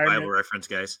that's another Iron Bible Man, reference,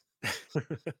 guys.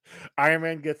 Iron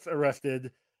Man gets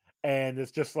arrested, and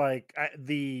it's just like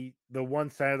the one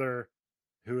senator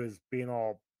who is being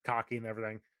all cocky and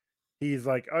everything. He's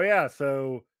like, "Oh yeah,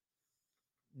 so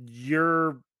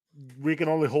we can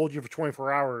only hold you for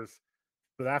 24 hours,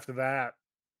 but after that,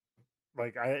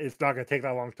 like, it's not going to take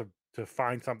that long to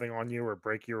find something on you or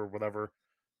break you or whatever."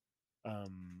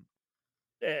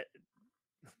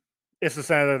 It's the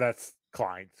senator that's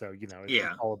Klein, so it's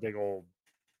all a big old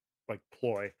like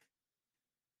ploy.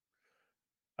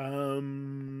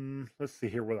 Let's see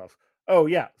here. What else? Oh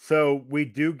yeah, so we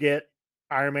do get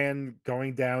Iron Man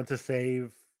going down to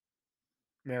save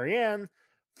Marianne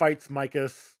fights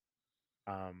Micus.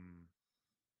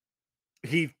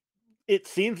 He it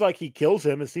seems like he kills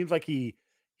him. It seems like he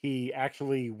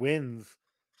actually wins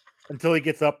until he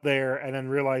gets up there and then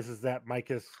realizes that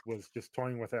Micus was just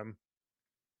toying with him,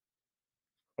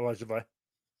 allegedly.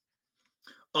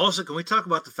 Also, can we talk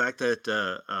about the fact that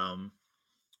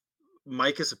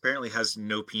Micus apparently has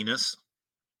no penis?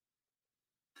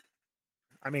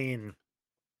 I mean,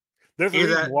 there's a Either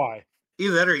reason that, why.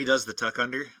 either that or he does the tuck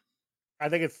under. I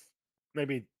think it's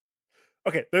maybe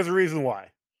okay. There's a reason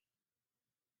why.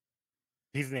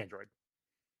 He's an android.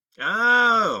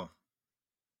 Oh,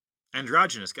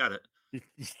 androgynous. Got it.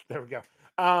 There we go.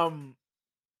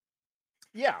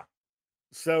 Yeah.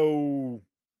 So,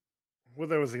 well,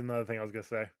 there was another thing I was gonna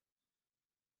say.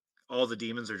 All the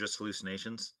demons are just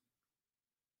hallucinations.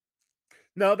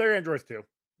 No, they're androids too.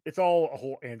 It's all a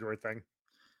whole android thing.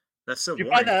 That's so You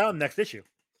boring. find that out in the next issue.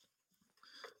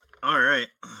 All right,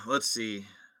 let's see.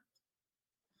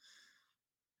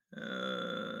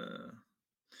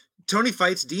 Tony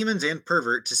fights demons and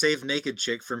pervert to save naked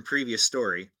chick from previous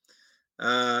story.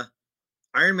 Iron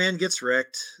Man gets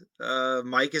wrecked.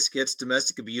 Micus gets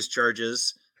domestic abuse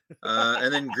charges.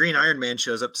 And then Green Iron Man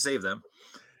shows up to save them.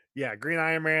 Yeah, Green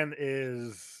Iron Man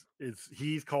is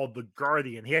he's called the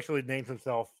Guardian. He actually names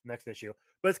himself next issue,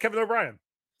 but it's Kevin O'Brien.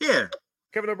 Yeah.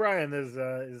 Kevin O'Brien is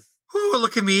Oh,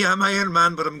 look at me! I'm Iron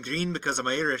Man, but I'm green because I'm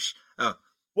Irish. Oh,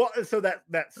 well. So that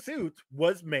suit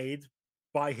was made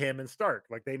by him and Stark.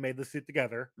 Like they made the suit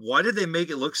together. why did they make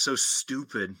it look so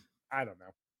stupid? I don't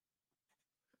know.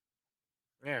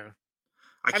 Yeah,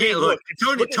 I can't mean, look.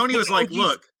 look Tony at was like, OG's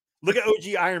 "Look." Look at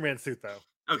OG Iron Man suit though,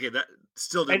 Okay, that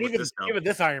still and didn't look this even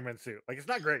this Iron Man suit. Like it's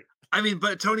not great. I mean,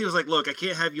 but Tony was like, "Look, I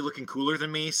can't have you looking cooler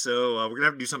than me, so we're gonna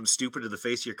have to do something stupid to the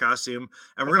face of your costume,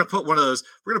 and we're gonna put one of those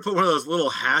little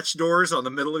hatch doors on the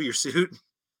middle of your suit,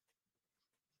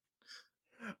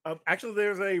 Actually,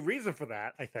 there's a reason for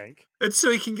that. I think. and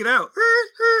so he can get out."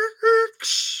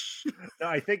 No,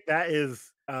 I think that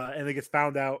is, and it gets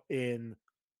found out in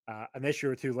an issue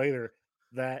or two later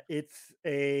that it's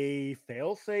a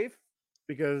fail-safe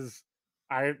because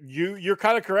you're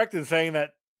kind of correct in saying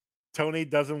that Tony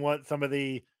doesn't want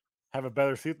somebody have a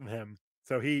better suit than him,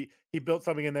 so he built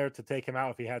something in there to take him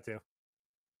out if he had to.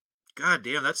 God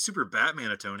damn, that's super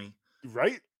Batman of Tony.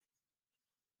 Right?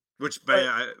 Which by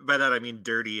that I mean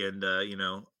dirty and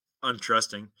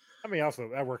untrusting. I mean, also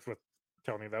that works with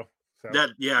Tony though. So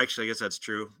Actually, I guess that's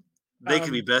true. They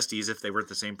could be besties if they weren't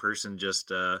the same person. Just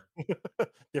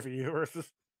different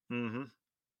universes. Mm-hmm.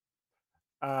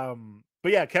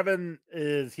 But yeah, Kevin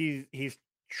is he's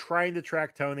trying to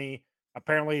track Tony.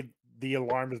 Apparently, the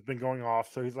alarm has been going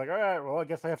off, so he's like, "All right, well, I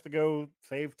guess I have to go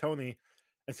save Tony."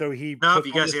 And so he Now, puts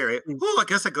if you on guys this hear it, suit. oh, I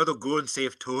guess I gotta go and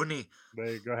save Tony.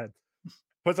 There, go ahead.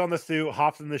 Puts on the suit,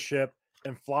 hops in the ship,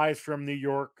 and flies from New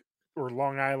York or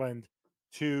Long Island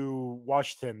to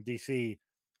Washington D.C.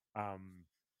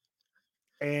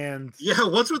 And Yeah,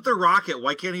 what's with the rocket?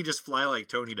 Why can't he just fly like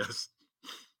Tony does?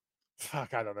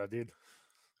 fuck, I don't know, dude.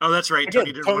 Oh, that's right. Again,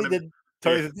 Tony didn't want to.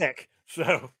 Tony's a dick.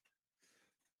 So,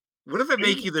 What if it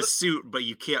make you the suit, but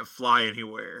you can't fly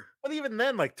anywhere? but even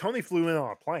then, like Tony flew in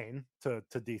on a plane to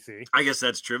DC. I guess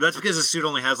that's true. That's because the suit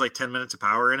only has like 10 minutes of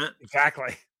power in it.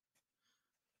 Exactly.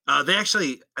 They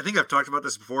actually, I think I've talked about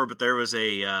this before, but there was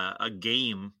a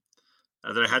game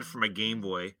that I had for my Game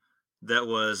Boy that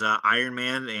was Iron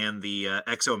Man and the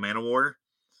Exo Manowar.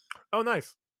 Oh,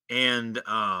 nice. And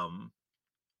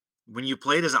when you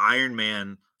played as Iron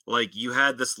Man, like you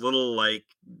had this little like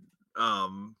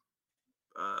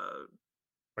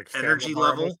energy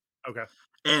level. Okay.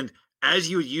 And as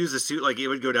you would use the suit, like it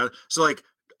would go down. So like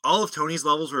all of Tony's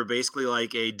levels were basically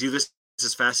like a do this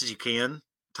as fast as you can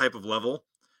type of level.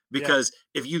 Because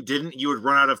if you didn't, you would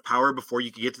run out of power before you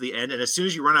could get to the end. And as soon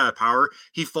as you run out of power,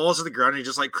 he falls to the ground and he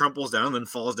just like crumples down and then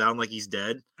falls down like he's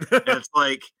dead. And it's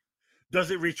like,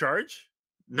 does it recharge?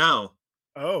 No.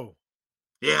 Oh.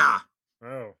 Yeah.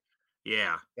 Oh.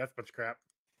 Yeah. That's much crap.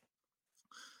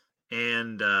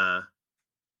 And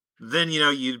then,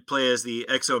 you'd play as the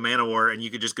Exo Manowar and you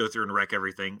could just go through and wreck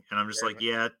everything. And I'm just like,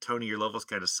 yeah, Tony, your levels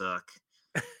kind of suck.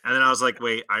 And then I was like,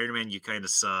 wait, Iron Man, you kind of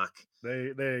suck. There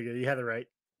you go. You had it right.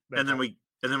 And then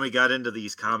we got into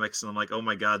these comics and I'm like, oh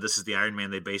my God, this is the Iron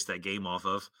Man they based that game off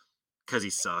of because he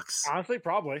sucks. Honestly,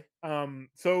 probably.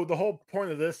 So the whole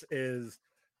point of this is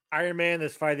Iron Man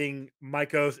is fighting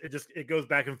Micos. It goes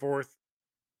back and forth.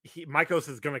 Micos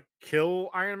is gonna kill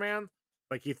Iron Man.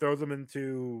 Like he throws him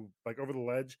into like over the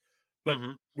ledge. But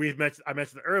I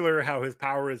mentioned earlier how his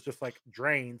power is just like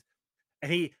drained.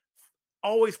 And he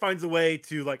always finds a way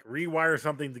to like rewire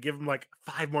something to give him like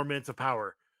 5 more minutes of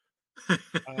power.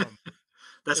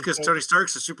 That's because Tony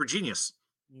Stark's a super genius.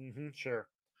 Sure.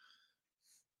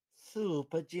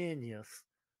 Super genius.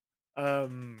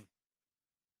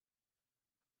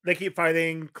 They keep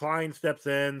fighting. Klein steps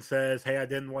in, says, "Hey, I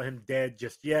didn't want him dead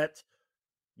just yet.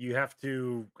 I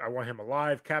want him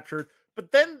alive, captured."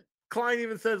 But then Klein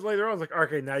even says later on, like,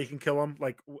 "Okay, now you can kill him.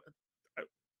 Like,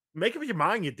 make up your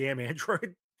mind, you damn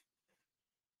android."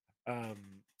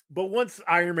 But once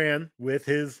Iron Man, with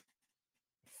his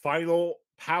final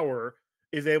power,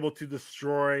 is able to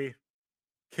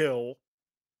kill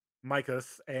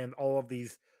Micus and all of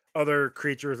these other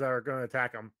creatures that are going to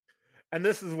attack him. And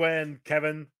this is when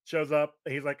Kevin shows up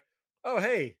and he's like, "Oh,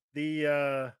 hey,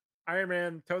 the Iron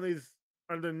Man Tony's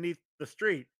underneath the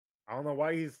street. I don't know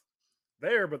why he's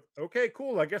there, but okay,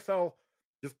 cool. I guess I'll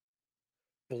just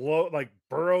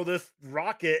burrow this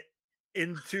rocket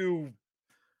into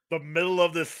the middle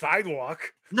of this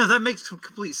sidewalk." No, that makes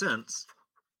complete sense.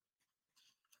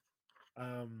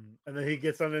 And then he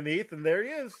gets underneath and there he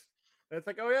is. And it's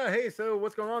like, "Oh yeah, hey, so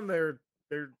what's going on there?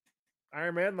 They're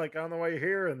Iron Man, like, I don't know why you're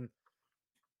here." And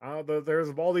there's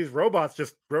all these robots,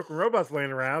 just broken robots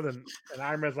laying around, and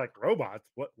Iron Man's like, "Robots?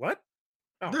 What?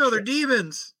 Oh, no, they're shit."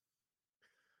 demons.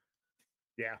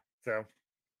 Yeah, so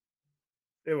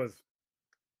it was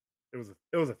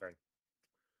a thing.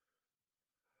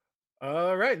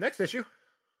 All right, next issue.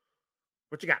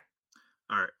 What you got?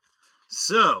 All right,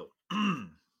 so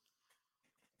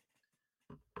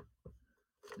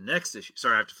next issue.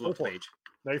 Sorry, I have to flip the page.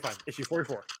 No, you're fine. Issue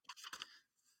 44.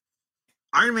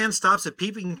 Iron Man stops a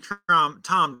peeping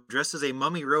Tom dressed as a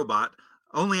mummy robot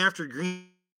only after Green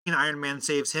Iron Man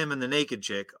saves him and the naked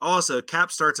chick. Also,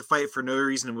 Cap starts a fight for no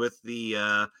reason with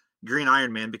the Green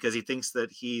Iron Man because he thinks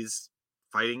that he's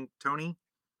fighting Tony.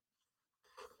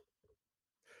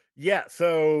 Yeah,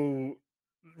 so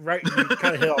right, you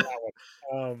kind of hit on that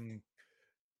one.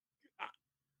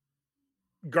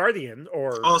 Guardian,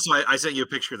 or also, I sent you a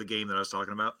picture of the game that I was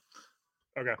talking about.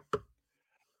 Okay.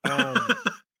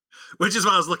 Which is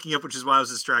why I was looking up, which is why I was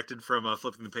distracted from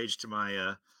flipping the page to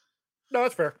my No,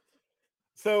 that's fair.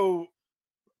 So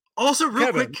also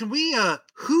real quick, can we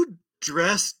who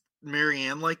dressed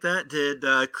Marianne like that? Did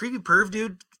creepy perv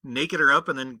dude naked her up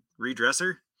and then redress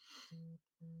her?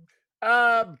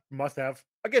 Must have.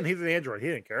 Again, he's an android. He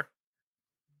didn't care.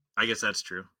 I guess that's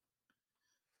true.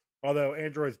 Although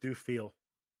androids do feel.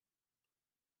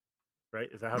 Right?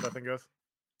 Is that how that thing goes?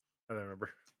 I don't remember.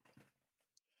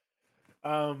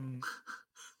 I'm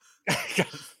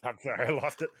sorry, I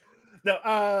lost it.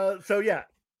 No, so yeah.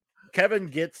 Kevin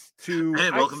gets to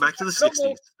Hey, welcome back to the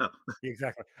 60s. Oh.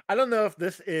 Exactly. I don't know if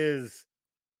this is,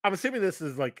 I'm assuming this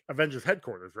is like Avengers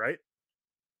headquarters, right?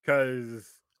 Because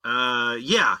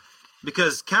yeah.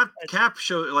 Because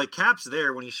Cap's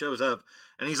there when he shows up,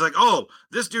 and he's like, "Oh,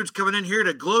 this dude's coming in here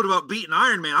to gloat about beating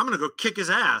Iron Man. I'm gonna go kick his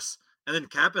ass." And then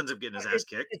Cap ends up getting his ass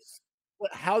kicked.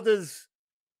 How does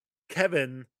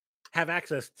Kevin have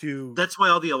access to? That's why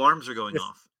all the alarms are going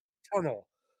off. Tunnel,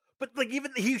 but like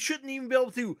even he shouldn't even be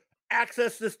able to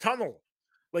access this tunnel.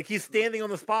 Like he's standing on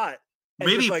the spot.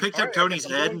 Maybe he picked up Tony's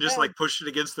head and just like pushed it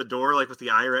against the door, like with the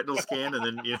eye retinal scan, and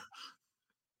then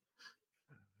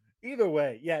Either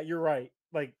way, yeah, you're right.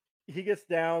 Like he gets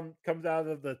down, comes out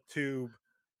of the tube,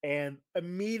 and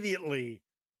immediately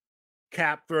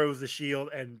Cap throws the shield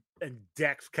and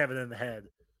decks Kevin in the head.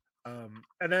 And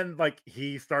then like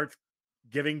he starts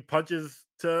giving punches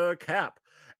to Cap.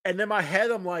 And in my head,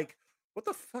 I'm like, "What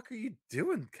the fuck are you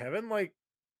doing, Kevin? Like,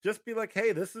 just be like,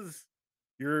 hey, this is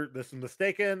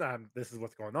mistaken. This is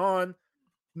what's going on."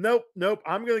 Nope.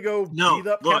 I'm gonna go beat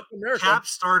up Captain America. Cap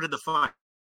started the fight.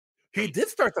 He did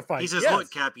start the fight. He says, "Look,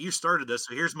 Cap, you started this,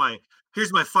 so here's my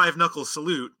 5-knuckle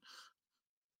salute."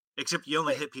 Except you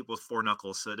only hit people with 4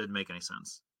 knuckles, so it didn't make any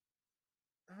sense.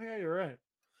 Oh yeah, you're right.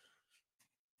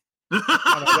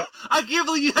 I can't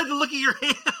believe you had to look at your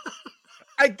hand.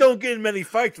 I don't get in many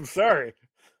fights. I'm sorry.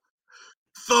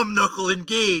 Thumb knuckle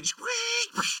engage.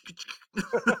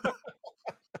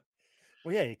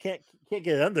 Well, yeah, you can't get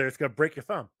it under. It's gonna break your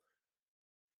thumb.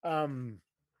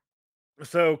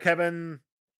 So Kevin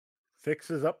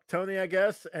fixes up Tony, I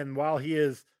guess, and while he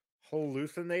is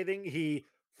hallucinating, he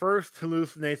first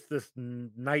hallucinates this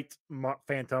night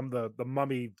phantom, the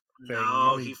mummy thing.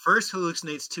 No, he first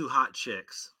hallucinates 2 hot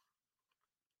chicks.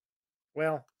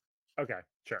 Well, okay,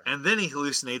 sure. And then he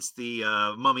hallucinates the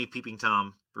mummy peeping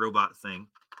Tom robot thing.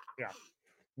 Yeah,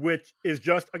 which is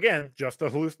just a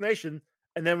hallucination.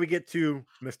 And then we get to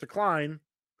Mr. Klein,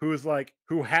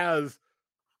 who has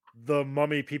the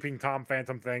mummy peeping Tom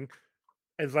phantom thing.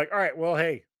 And it's like, all right, well,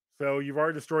 hey, so you've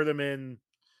already destroyed him in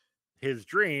his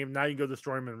dream. Now you can go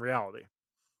destroy him in reality.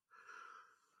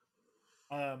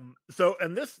 So,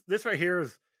 and this right here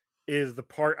is the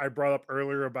part I brought up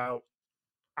earlier about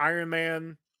Iron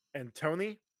Man and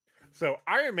Tony. So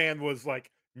Iron Man was like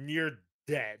near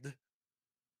dead,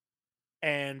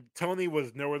 and Tony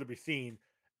was nowhere to be seen.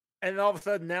 And all of a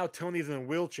sudden, now Tony's in a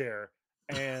wheelchair,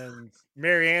 and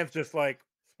Marianne's just like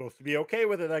supposed to be okay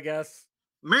with it, I guess.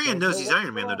 Marion Don't knows know he's what's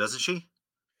Iron Man, going though, on. doesn't she?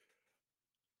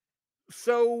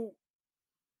 So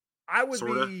I would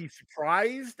Sorta. be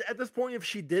surprised at this point if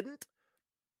she didn't.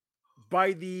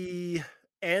 By the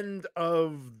end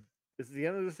of is it the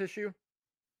end of this issue?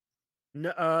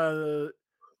 No,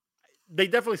 they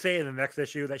definitely say in the next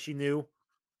issue that she knew.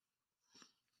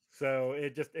 So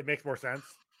it makes more sense.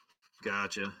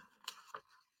 Gotcha.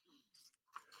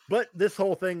 But this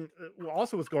whole thing,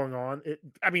 also what's going on.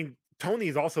 I mean,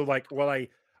 Tony's also like, well, I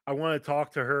want to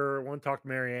talk to her, I want to talk to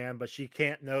Marianne, but she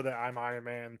can't know that I'm Iron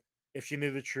Man. If she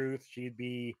knew the truth, she'd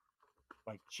be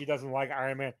like, she doesn't like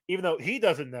Iron Man, even though he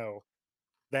doesn't know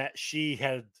that she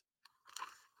had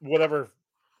whatever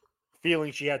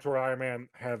feeling she had toward Iron Man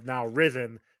have now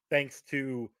risen thanks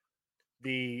to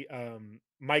the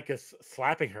Micah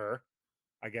slapping her,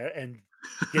 I guess, and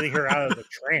getting her out of the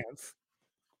trance.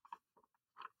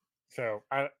 So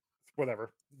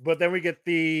whatever. But then we get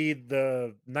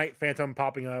the Night Phantom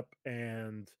popping up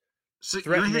and So you want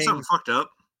to hear threatening. something fucked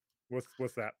up?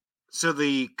 What's that? So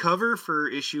the cover for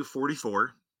issue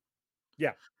 44,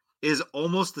 Yeah, is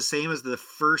almost the same as the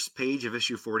first page of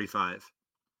issue 45.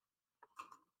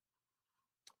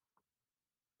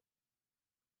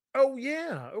 Oh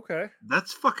yeah, okay.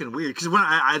 That's fucking weird. Because when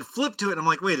I'd flipped to it, I'm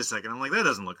like, wait a second. I'm like, that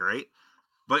doesn't look right.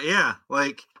 But yeah,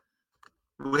 like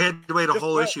we had to wait a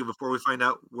whole issue before we find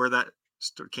out where that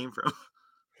came from.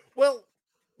 Well,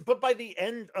 but by the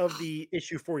end of the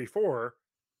issue 44,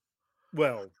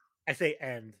 well, I say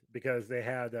end because they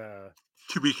had To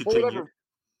be continued.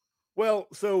 Well,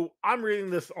 so I'm reading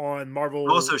this on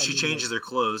Marvel. Also, she Unlimited. changes their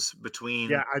clothes between.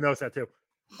 Yeah, I noticed that too.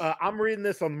 I'm reading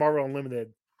this on Marvel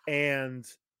Unlimited, and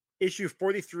issue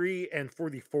 43 and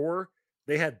 44,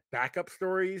 they had backup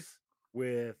stories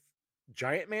with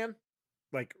Giant Man.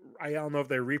 Like, I don't know if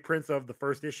they're reprints of the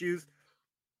first issues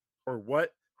or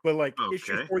what, but like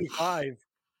issue Okay. 45,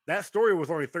 that story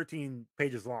was only 13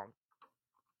 pages long.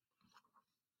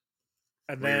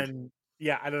 And Weird. then,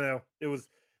 yeah, I don't know. It was,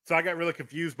 so I got really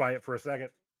confused by it for a second.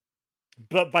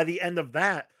 But by the end of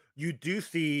that, you do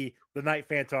see the Night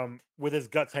Phantom with his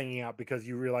guts hanging out because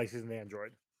you realize he's an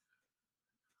android.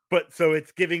 But so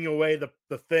it's giving away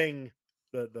the thing,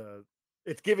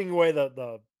 it's giving away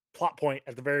the plot point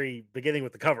at the very beginning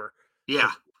with the cover.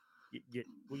 Yeah.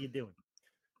 What are you doing?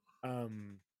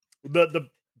 The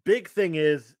big thing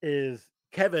is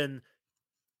Kevin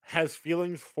has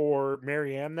feelings for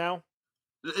Marianne now.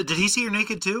 Did he see her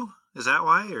naked too? Is that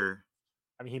why? Or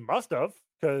I mean, he must have,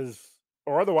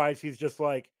 or otherwise he's just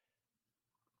like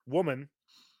woman,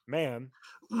 man.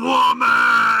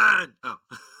 Woman! Oh.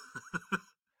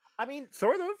 I mean,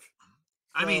 sort of.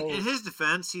 I mean, in his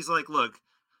defense, he's like, look,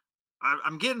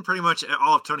 I'm getting pretty much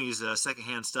all of Tony's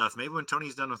secondhand stuff. Maybe when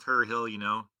Tony's done with her, he'll,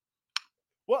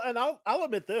 Well, and I'll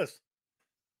admit this.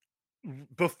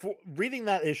 Before reading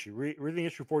that issue, reading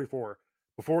issue 44,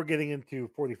 before getting into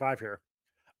 45 here,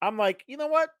 I'm like, you know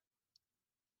what?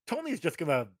 Tony's just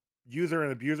gonna use her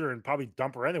and abuse her and probably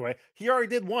dump her anyway. He already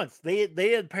did once. They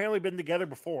had apparently been together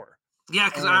before. Yeah,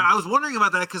 because I was wondering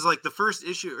about that because like the first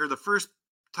issue or the first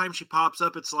time she pops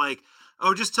up, it's like,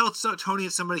 oh, just tell Tony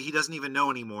it's somebody he doesn't even know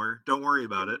anymore. Don't worry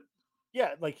about it.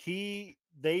 Yeah, like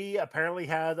they apparently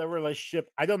had a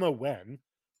relationship. I don't know when.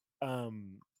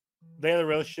 They had a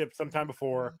relationship sometime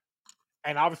before,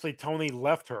 and obviously Tony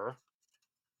left her,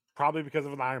 probably because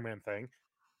of an Iron Man thing.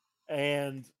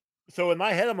 And so in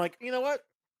my head, I'm like, you know what?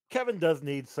 Kevin does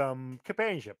need some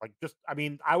companionship. Like, I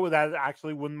mean, I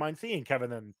actually wouldn't mind seeing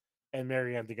Kevin and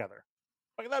Marianne together.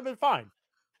 Like, that'd been fine.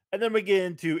 And then we get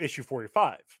into issue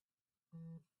 45.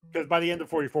 Because by the end of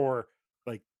 44,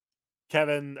 like,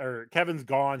 Kevin's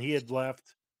gone. He had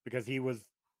left because he was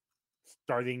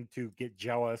starting to get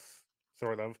jealous,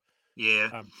 sort of.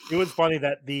 Yeah. It was funny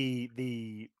that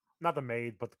the not the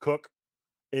maid, but the cook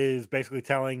is basically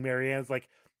telling Marianne's like,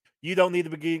 you don't need to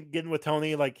be getting with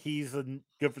Tony. Like, he's a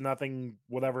good for nothing,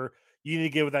 whatever. You need to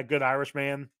get with that good Irish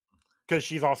man because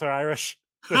she's also Irish.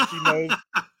 So she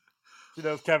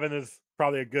knows Kevin is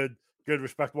probably a good,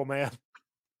 respectable man.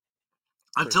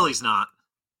 Until he's not.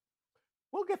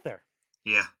 We'll get there.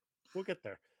 Yeah. We'll get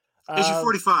there. Issue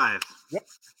 45. Yep.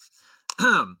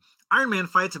 Iron Man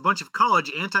fights a bunch of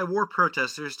college anti-war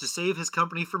protesters to save his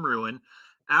company from ruin.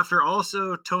 After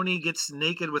also Tony gets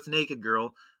naked with Naked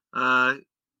Girl.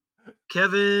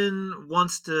 Kevin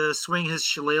wants to swing his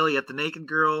shillelagh at the Naked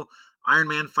Girl. Iron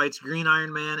Man fights Green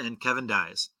Iron Man, and Kevin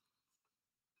dies.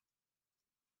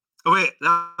 Oh wait,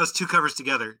 that was 2 covers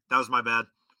together. That was my bad.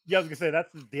 Yeah, I was gonna say that's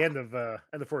the end of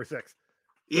 46.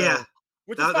 Yeah, So,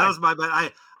 which is that fine. was my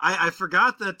bad. I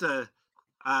forgot that.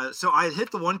 So I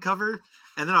hit the one cover,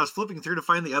 and then I was flipping through to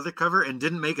find the other cover, and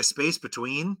didn't make a space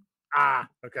between.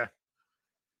 Okay.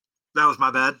 That was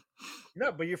my bad.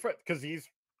 No, but you're because these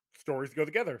stories go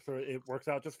together, so it works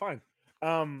out just fine.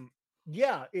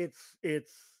 Yeah, it's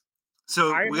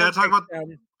So Iron we Man got to talk takes about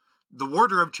down- the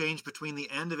wardrobe change between the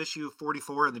end of issue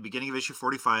 44 and the beginning of issue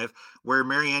 45, where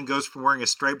Marianne goes from wearing a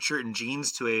striped shirt and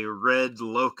jeans to a red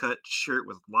low-cut shirt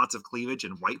with lots of cleavage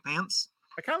and white pants.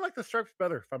 I kind of like the stripes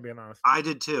better, if I'm being honest. I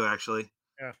did too, actually.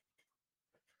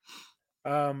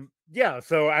 Yeah.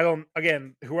 So I don't.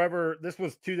 Again, whoever this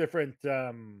was, 2 different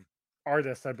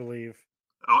artists, I believe.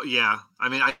 Oh yeah, I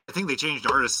mean, I think they changed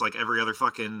artists like every other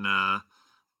fucking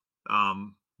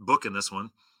book in this one.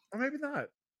 Or maybe not.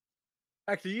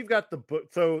 Actually, you've got the book.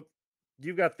 So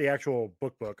you've got the actual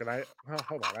book, and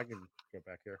hold on. I can go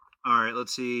back here. All right,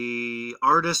 let's see.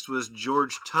 Artist was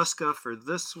George Tuska for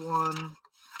this one,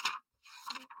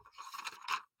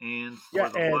 and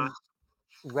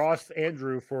Ross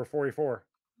Andrew for 44.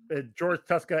 George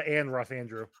Tuska and Ross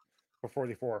Andrew for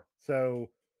 44. So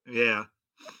yeah.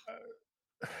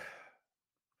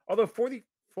 Although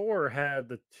 44 had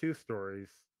the 2 stories.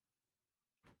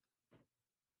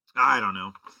 I don't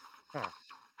know. Huh.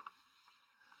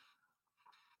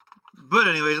 But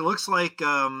anyways, it looks like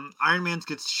Iron Man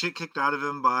gets shit kicked out of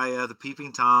him by the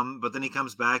Peeping Tom, but then he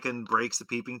comes back and breaks the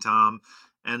Peeping Tom.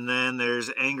 And then there's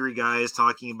angry guys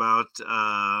talking about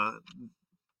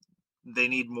they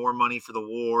need more money for the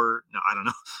war. No, I don't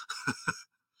know.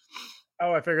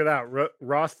 Oh, I figured out.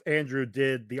 Ross Andrew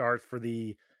did the art for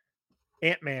the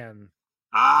Ant-Man.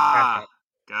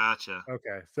 Gotcha.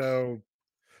 Okay, so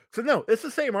no, it's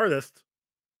the same artist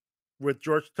with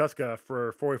George Tuska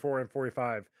for 44 and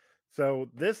 45. So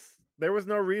there was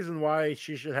no reason why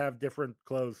she should have different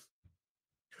clothes.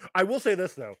 I will say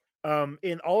this though,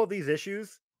 in all of these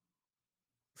issues,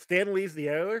 Stan Lee's the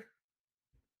editor.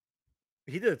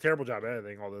 He did a terrible job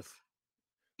editing all this.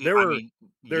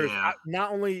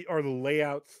 Not only are the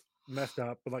layouts messed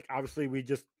up, but like obviously we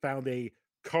just found a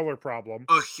color problem.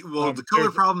 The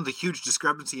color problem, the huge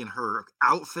discrepancy in her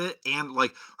outfit, and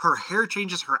like her hair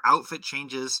changes, her outfit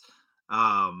changes.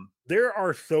 There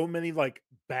are so many like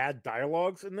bad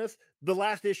dialogues in this. The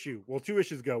last issue, 2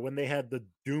 issues ago, when they had the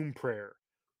Doom Prayer,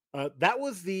 that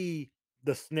was the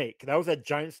snake. That was that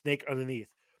giant snake underneath.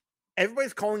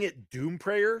 Everybody's calling it Doom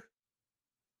Prayer.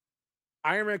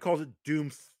 Iron Man calls it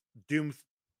Doom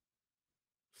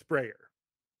Sprayer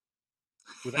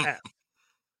with an F.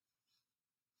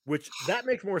 Which that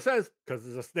makes more sense because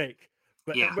it's a snake.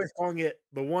 But everybody's calling it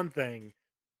the one thing,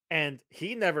 and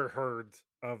he never heard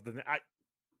of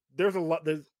there's a lot.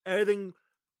 There's editing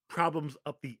problems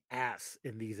up the ass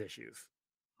in these issues.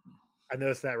 I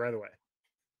noticed that right away.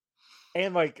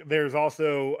 And like, there's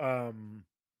also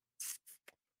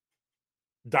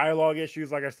dialogue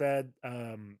issues. Like I said,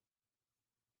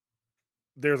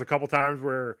 there's a couple times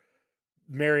where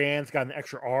Marianne's got an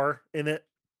extra R in it.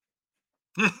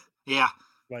 Yeah.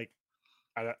 Like,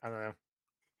 I don't know.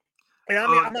 And I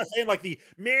mean, I'm not saying like the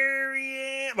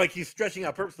Marianne, like he's stretching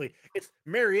out purposely. It's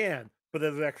Marianne, but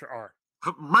there's an extra R.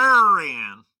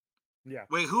 Marianne. Yeah.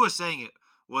 Wait, who was saying it?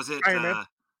 Was it Iron Man?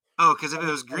 Oh, because if it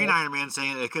was Green Iron Man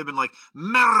saying it, it could have been like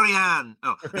Marianne.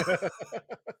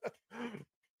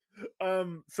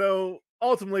 Oh. So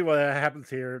ultimately what happens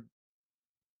here,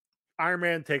 Iron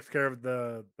Man takes care of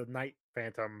the Night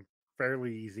Phantom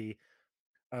fairly easy.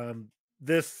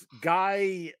 This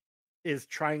guy is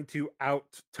trying to out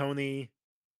Tony,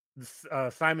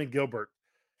 Simon Gilbert.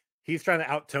 He's trying to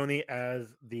out Tony as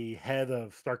the head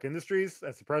of Stark Industries,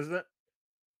 as the president.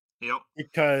 Yep.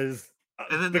 Because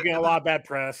they're getting a lot of bad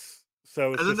press.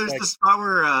 So and then there's the spot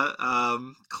where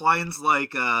Klein's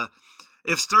like,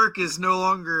 if Stark is no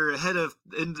longer head of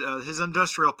his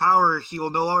industrial power, he will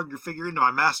no longer figure into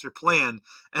my master plan.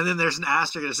 And then there's an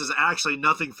asterisk that says, actually,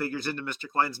 nothing figures into Mr.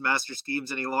 Klein's master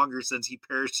schemes any longer since he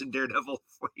perished in Daredevil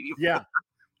 44. Yeah.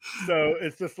 So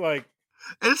it's just like...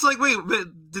 And it's like, wait,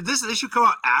 did this issue come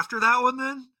out after that one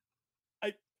then?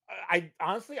 I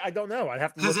honestly, I don't know. I'd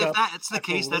have to because if that's the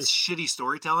case, that's shitty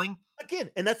storytelling. Again,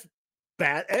 and that's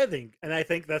bad editing. And I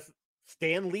think that's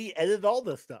Stan Lee edited all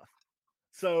this stuff.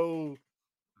 So...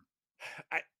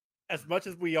 as much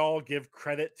as we all give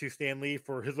credit to Stan Lee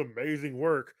for his amazing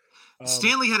work,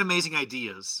 Stan Lee had amazing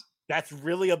ideas. That's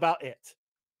really about it.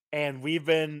 And we've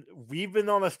been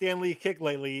on a Stan Lee kick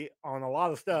lately on a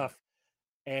lot of stuff,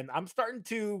 and I'm starting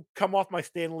to come off my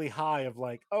Stan Lee high of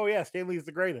like, oh yeah, Stan Lee is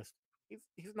the greatest.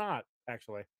 He's not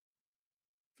actually.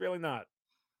 It's really not.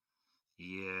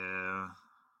 Yeah.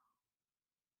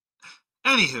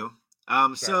 Anywho,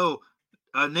 Sorry. so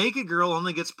a naked girl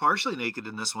only gets partially naked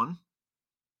in this one.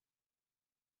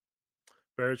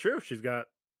 Very true. She's got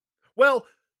well,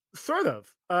 sort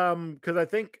of. Because I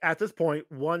think at this point,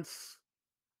 once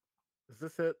is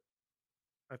this it?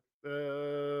 I-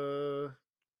 Uh,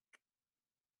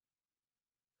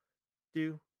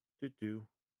 do do do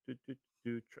do do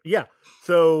do. Yeah.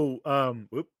 So,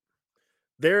 whoop.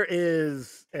 There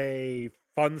is a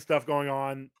fun stuff going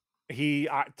on.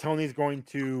 Tony's going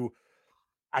to,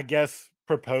 I guess,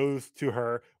 propose to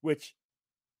her, which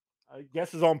I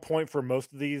guess is on point for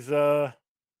most of these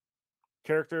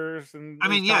characters in I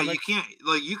these mean, yeah, you comics. can't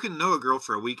like you can know a girl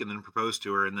for a week and then propose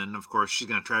to her, and then of course she's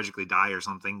gonna tragically die or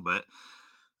something. But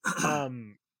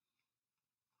Um,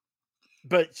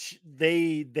 but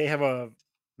they have a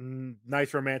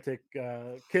nice romantic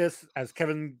kiss as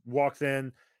Kevin walks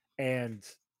in and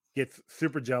gets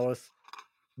super jealous.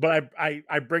 But I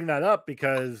bring that up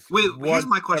because wait, here's once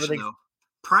my question everything's though.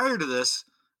 Prior to this,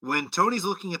 when Tony's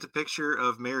looking at the picture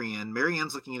of Marianne,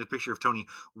 Marianne's looking at a picture of Tony.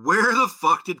 Where the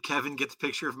fuck did Kevin get the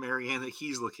picture of Marianne that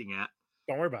he's looking at?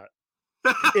 don't worry about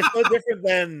it. It's no different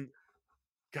than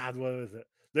God. What was it?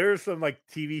 There's some like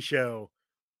TV show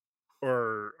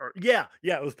or yeah,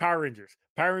 it was Power Rangers.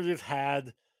 Power Rangers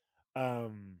had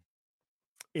um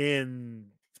in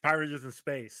Power Rangers in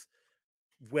Space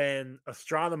when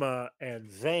Astronema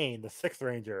and Zane, the Sixth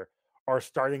Ranger, are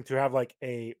starting to have like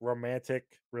a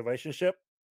romantic relationship.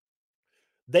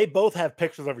 They both have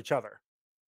pictures of each other.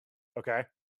 Okay.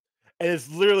 And it's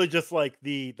literally just like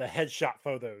the headshot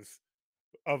photos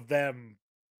of them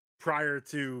prior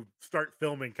to start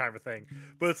filming kind of thing.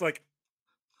 But it's like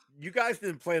you guys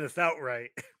didn't plan this out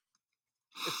right.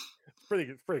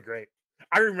 It's pretty great.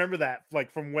 I remember that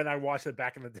like from when I watched it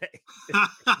back in the day.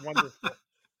 It's wonderful.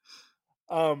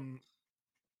 Um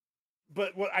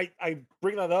but what I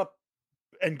bring that up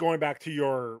and going back to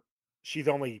your she's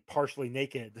only partially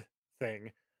naked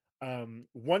thing.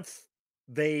 Once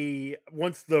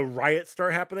once the riots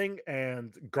start happening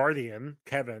and Guardian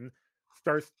Kevin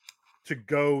starts to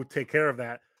go take care of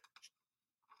that,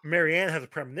 Marianne has a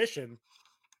premonition,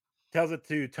 tells it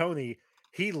to Tony,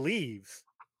 he leaves,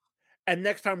 and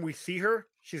next time we see her,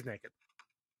 she's naked.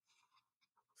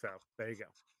 So there you go.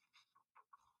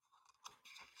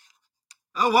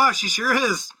 Oh wow, she sure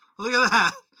is. Look at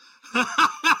that.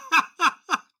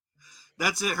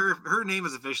 That's it. Her name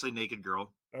is officially Naked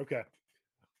Girl. Okay.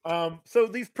 So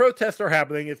these protests are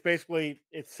happening. It's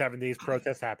 70s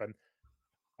protests happen.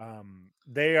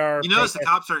 They are You notice the protest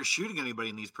cops aren't shooting anybody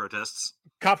in these protests.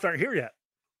 cops aren't here yet.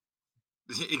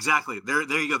 Exactly. There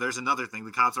you go. There's another thing.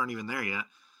 The cops aren't even there yet.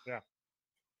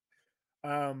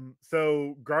 Yeah.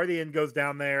 So Guardian goes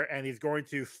down there and he's going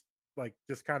to like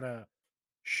just kind of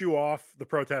shoo off the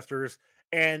protesters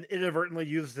and inadvertently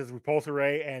uses his repulsor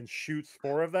ray and shoots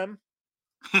four of them,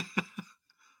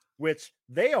 which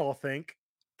they all think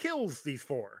kills these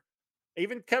four.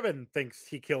 Even Kevin thinks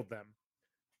he killed them.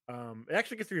 It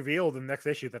actually gets revealed in the next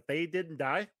issue that they didn't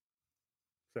die.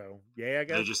 So yeah, I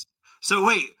They guess. just so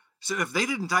wait. So if they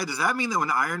didn't die, does that mean that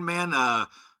when Iron Man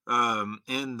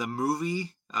in the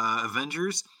movie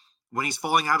Avengers, when he's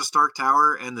falling out of Stark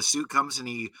Tower and the suit comes and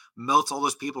he melts all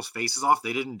those people's faces off,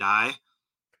 they didn't die?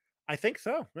 I think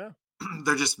so. Yeah.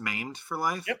 They're just maimed for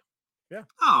life? Yep. Yeah.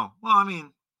 Oh, well, I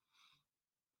mean,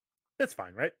 That's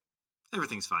fine, right?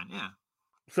 everything's fine. Yeah.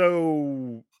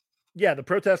 So yeah, the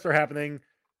protests are happening.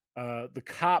 The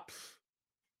cops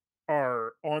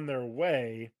are on their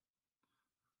way,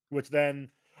 which then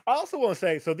I also want to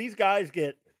say so these guys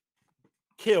get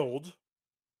killed.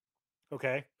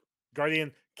 Okay.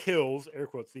 Guardian kills, air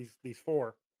quotes, these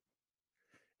four.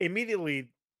 Immediately,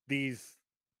 these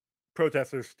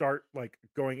protesters start like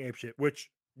going apeshit, which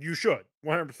you should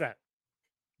 100%.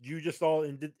 You just saw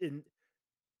in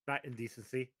not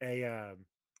indecency, a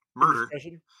Murder.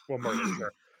 indiscretion. Well,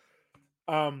 murder,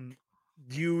 sure.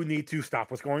 You need to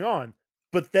stop what's going on.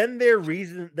 But then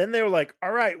then they're like,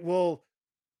 all right, well,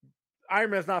 Iron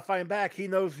Man's not fighting back. He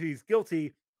knows he's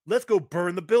guilty. Let's go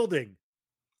burn the building.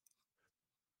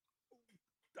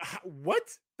 What?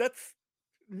 That's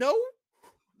no.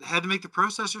 They had to make the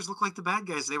protesters look like the bad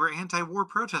guys. They were anti-war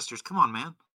protesters. Come on,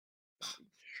 man.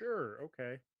 Sure,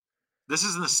 okay. This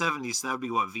is in the 70s, so that would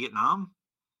be what, Vietnam?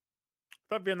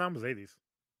 I thought Vietnam was 80s.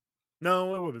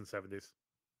 No, it would have been 70s.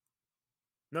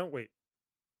 No, wait.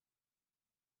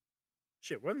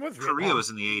 Shit, when was Korea Vietnam? was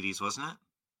in the 80s, wasn't it?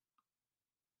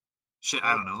 Shit,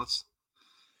 I I don't don't know. Let's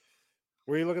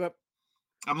Were you looking up?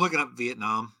 I'm looking up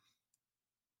Vietnam.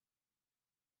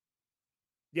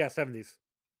 Yeah, 70s.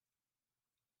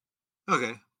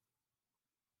 Okay.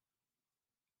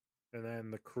 And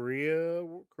then the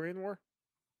Korean War.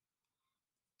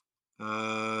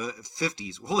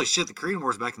 50s. Holy shit, the Korean War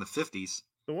was back in the 50s.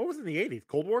 So what was in the 80s?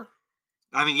 Cold War.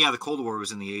 I mean, yeah, the Cold War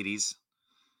was in the 80s,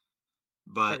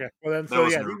 but Okay. Well then, that so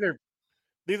yeah, wasn't.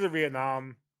 these are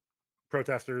Vietnam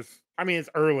protesters. I mean, it's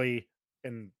early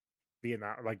in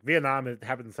Vietnam. Like Vietnam, it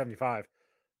happened in '75,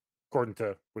 according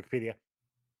to Wikipedia,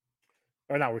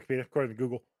 or not Wikipedia, according to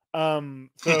Google. So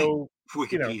you know,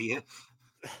 Wikipedia.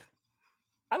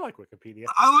 I like Wikipedia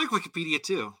I like Wikipedia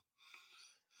too.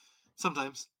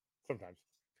 Sometimes.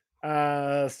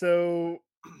 sometimes. So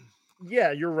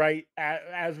yeah, you're right.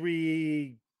 As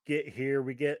we get here,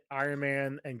 we get Iron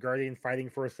Man and Guardian fighting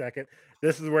for a second.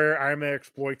 This is where Iron Man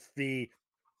exploits the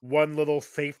one little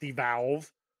safety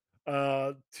valve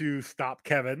to stop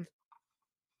Kevin.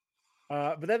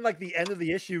 But then, like the end of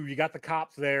the issue, you got the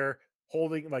cops there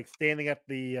holding, like, standing at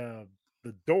the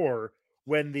door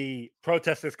when the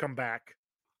protesters come back,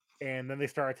 and then they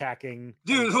start attacking.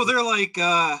 Dude, well, they're like,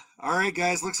 all right,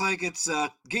 guys, looks like it's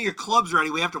get your clubs ready.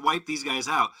 We have to wipe these guys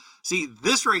out. See,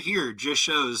 this right here just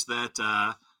shows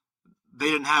that they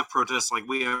didn't have protests like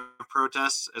we have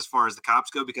protests as far as the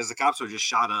cops go, because the cops would just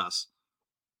shot us.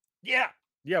 Yeah,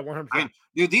 100%. I mean,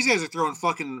 dude, these guys are throwing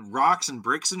fucking rocks and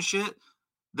bricks and shit.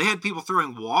 They had people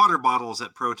throwing water bottles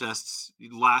at protests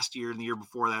last year and the year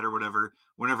before that, or whatever,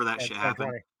 whenever that shit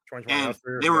happened. 2020, And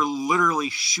they were literally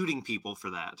shooting people for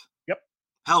that. Yep.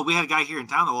 Hell, we had a guy here in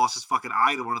town that lost his fucking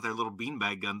eye to one of their little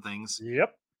beanbag gun things.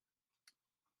 Yep.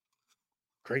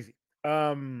 Crazy.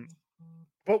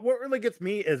 But what really gets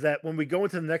me is that when we go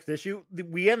into the next issue,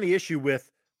 we end the issue with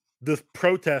this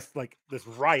protest, like this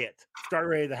riot, start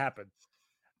ready to happen.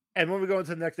 And when we go into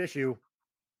the next issue,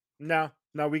 no,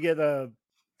 we get a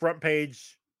front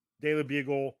page Daily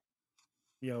Bugle,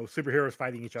 superheroes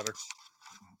fighting each other.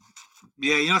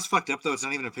 Yeah, you know what's fucked up though? It's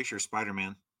not even a picture of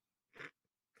Spider-Man.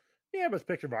 Yeah, but it's a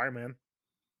picture of Iron Man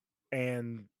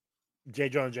and J.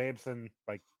 Jonah Jameson,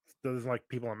 like, doesn't like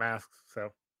people in masks,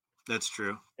 so That's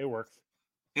true. it works.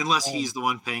 Unless he's the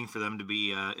one paying for them to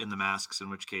be in the masks, in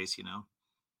which case,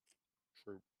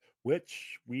 True.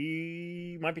 Which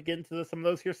we might be getting to some of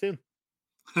those here soon.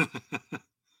 The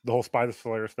whole Spider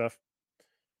Slayer stuff.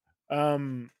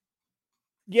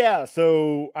 Yeah,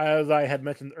 so as I had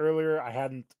mentioned earlier,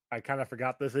 I kind of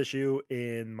forgot this issue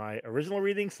in my original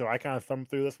reading, so I kind of thumbed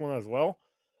through this one as well.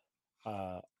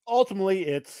 Ultimately,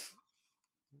 it's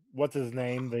what's his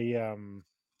name, the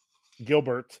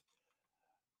Gilbert,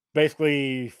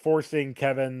 basically forcing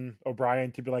Kevin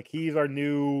O'Brien to be like, he's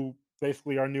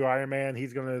basically our new Iron Man.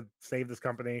 He's gonna save this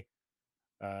company.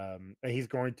 And he's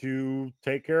going to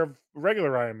take care of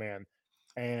regular Iron Man.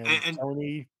 And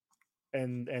Tony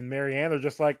and Marianne are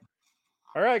just like,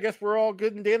 all right, I guess we're all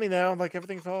good and dandy now. Like,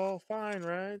 everything's all fine,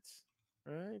 right?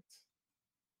 Right?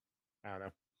 I don't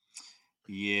know.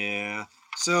 Yeah.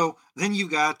 So then you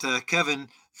got Kevin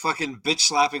fucking bitch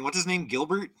slapping. What's his name?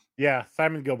 Gilbert? Yeah,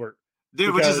 Simon Gilbert.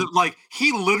 Dude, which is like,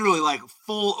 he literally, like,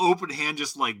 full open hand,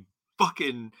 just like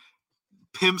fucking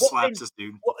pimp slaps this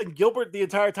dude. Well, and Gilbert the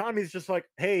entire time, he's just like,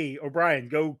 hey, O'Brien,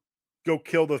 go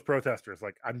kill those protesters.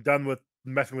 Like, I'm done with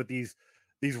messing with these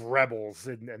rebels,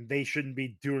 and they shouldn't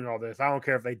be doing all this. I don't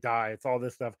care if they die. It's all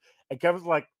this stuff. And Kevin's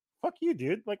like, fuck you,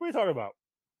 dude. Like, what are you talking about?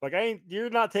 Like, you're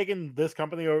not taking this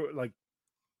company, or like,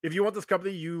 if you want this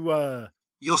company, you'll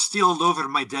steal over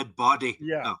my dead body.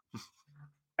 Yeah. Oh.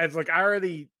 And it's like, I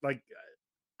already, like,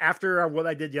 after what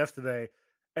I did yesterday,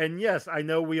 and yes, I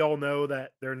know we all know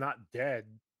that they're not dead,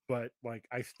 but like,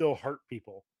 I still hurt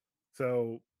people.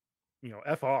 So,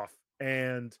 F off.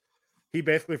 And he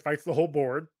basically fights the whole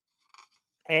board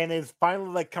and is finally,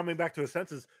 like, coming back to his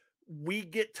senses. We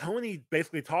get Tony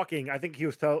basically talking. I think he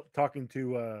was talking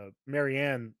to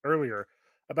Marianne earlier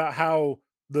about how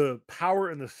the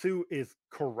power in the suit is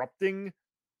corrupting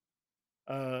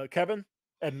Kevin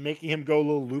and making him go a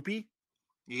little loopy.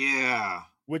 Yeah.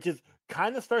 Which is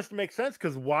kind of starts to make sense,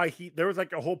 because there was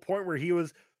like a whole point where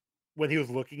when he was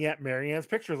looking at Marianne's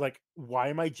pictures, like, why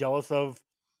am I jealous of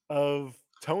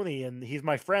Tony, and he's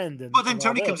my friend? And but then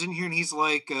Tony comes in here and he's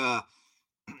like,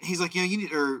 you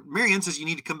need, or Marianne says you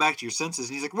need to come back to your senses.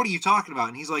 And he's like, what are you talking about?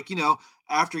 And he's like,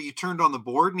 after you turned on the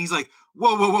board. And he's like,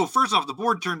 whoa. First off, the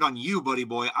board turned on you, buddy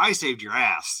boy. I saved your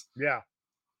ass. Yeah.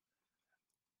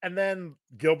 And then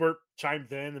Gilbert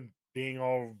chimes in and being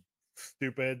all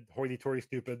stupid, hoity-toity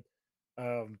stupid.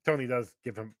 Tony does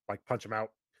punch him out.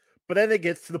 But then it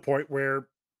gets to the point where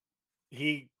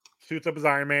he suits up as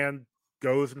Iron Man,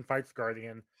 goes and fights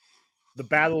Guardian. The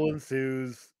battle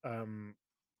ensues.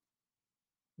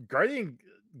 Guardian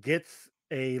gets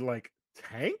a, like,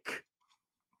 tank.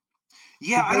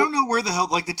 Yeah, I don't know where the hell.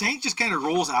 Like the tank just kind of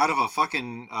rolls out of a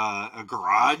fucking a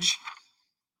garage,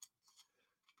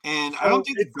 and I don't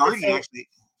think the Guardian actually.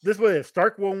 This way,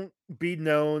 Stark won't be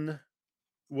known.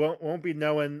 Won't be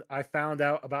knowing. I found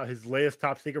out about his latest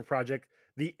top secret project,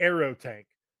 the Arrow tank.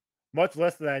 Much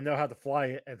less than I know how to fly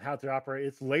it and how to operate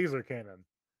its laser cannon.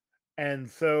 And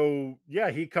so,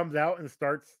 yeah, he comes out and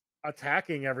starts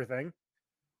attacking everything.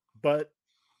 But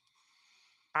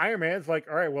Iron Man's like,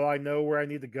 all right, well, I know where I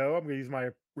need to go. I'm going to use my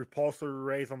repulsor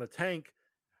rays on the tank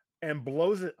and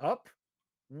blows it up,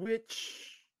 which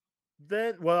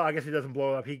then, well, I guess he doesn't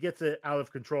blow it up. He gets it out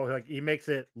of control. Like he makes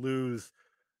it lose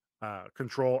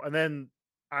control. And then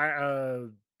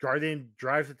Guardian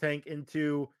drives the tank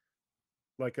into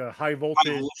like a high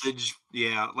voltage.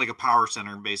 Yeah, like a power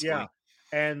center, basically. Yeah.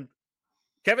 And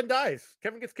Kevin dies.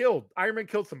 Kevin gets killed. Iron Man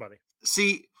killed somebody.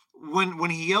 See, when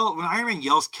Iron Man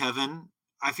yells Kevin,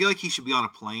 I feel like he should be on a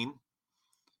plane.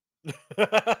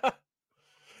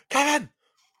 Kevin!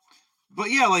 But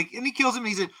yeah, like, and he kills him.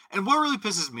 And what really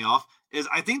pisses me off is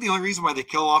I think the only reason why they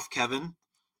kill off Kevin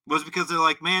was because they're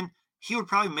like, man, he would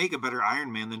probably make a better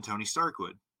Iron Man than Tony Stark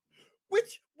would.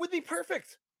 Which would be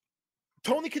perfect.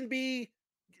 Tony can be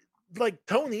like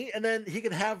Tony, and then he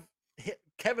can have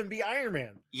Kevin be Iron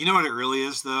Man. You know what it really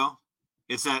is, though?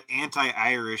 It's that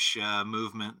anti-Irish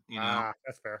movement, you know?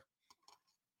 That's fair.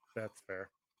 That's fair.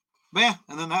 But yeah,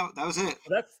 and then that was it.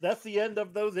 That's the end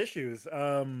of those issues.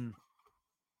 They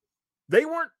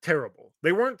weren't terrible.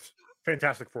 They weren't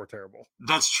Fantastic Four terrible.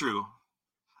 That's true.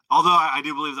 Although I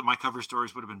do believe that my cover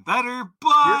stories would have been better, but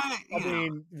I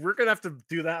mean, we're gonna have to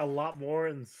do that a lot more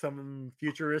in some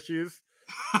future issues.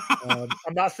 I'm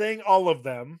not saying all of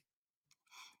them,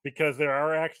 because there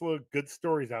are actual good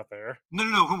stories out there.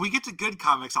 No. When we get to good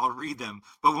comics, I'll read them.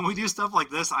 But when we do stuff like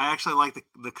this, I actually like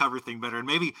the cover thing better. And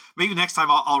maybe next time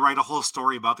I'll write a whole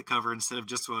story about the cover instead of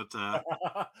just what.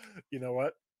 You know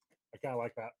what? I kind of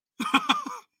like that.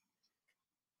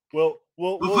 We'll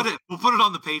put it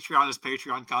on the Patreon as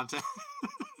Patreon content.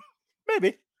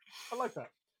 Maybe. I like that.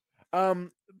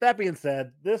 That being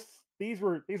said, these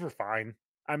were fine.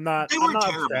 I'm not terrible.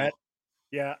 Upset.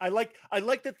 Yeah, I like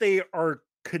that they are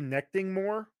connecting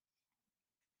more,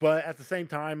 but at the same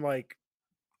time, like,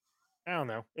 I don't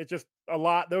know, it's just a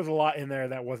lot. There was a lot in there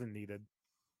that wasn't needed.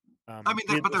 I mean,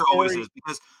 but there always is,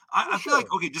 because I feel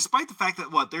like, okay, despite the fact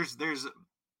that there's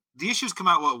the issues come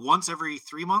out once every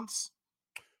 3 months.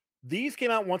 These came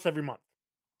out once every month.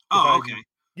 Oh, okay.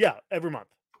 Yeah, every month.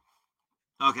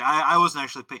 Okay, I wasn't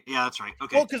actually paying. Yeah, that's right.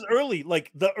 Okay. Well, because early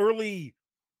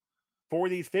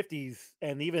 40s, 50s,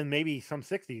 and even maybe some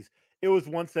 60s, it was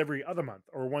once every other month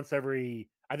or once every.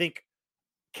 I think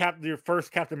your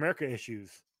first Captain America issues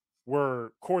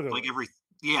were quarterly. Like every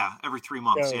 3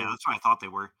 months. So, yeah, that's what I thought they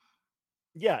were.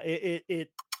 Yeah,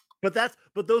 but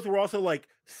those were also like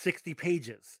 60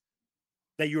 pages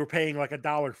that you were paying like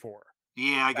 $1 for.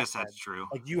 Yeah, I guess that's true.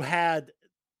 Like you had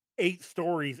 8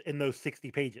 stories in those 60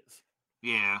 pages.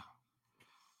 Yeah.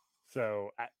 So,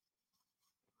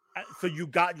 so you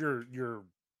got your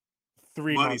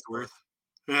 3 months worth.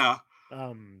 Yeah.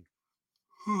 But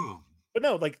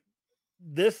no, like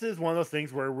this is one of those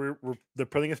things where they're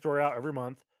putting a story out every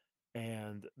month,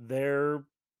 and they're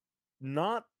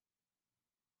not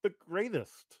the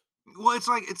greatest. Well, it's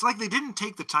like they didn't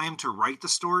take the time to write the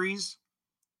stories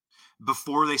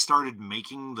before they started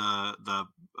making the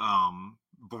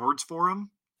boards for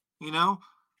them, you know?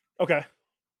 Okay.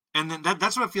 And then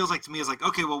that's what it feels like to me, is like,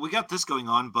 okay, well, we got this going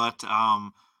on, but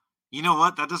you know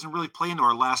what? That doesn't really play into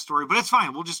our last story, but it's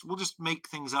fine. We'll just make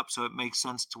things up so it makes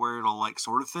sense to where it'll like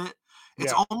sort of fit.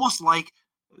 It's almost like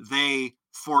they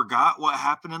forgot what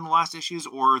happened in the last issues,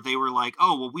 or they were like,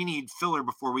 oh, well, we need filler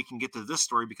before we can get to this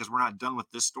story because we're not done with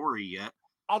this story yet.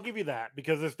 I'll give you that,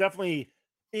 because it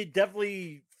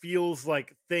definitely feels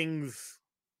like things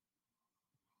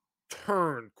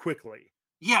turn quickly.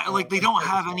 Yeah, like they don't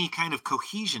have any kind of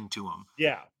cohesion to them.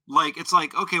 Yeah. Like, it's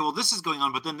like, okay, well, this is going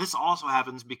on, but then this also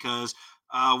happens because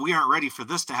we aren't ready for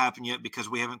this to happen yet because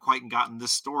we haven't quite gotten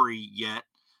this story yet.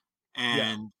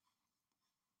 And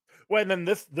well, and then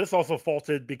this also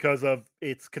faulted because of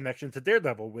its connection to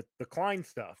Daredevil with the Klein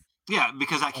stuff. Yeah,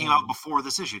 because that came out before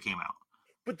this issue came out.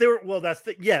 But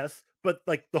yes, but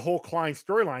like the whole Klein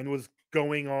storyline was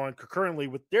going on concurrently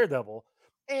with Daredevil,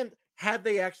 and had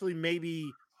they actually maybe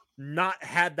not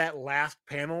had that last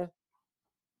panel,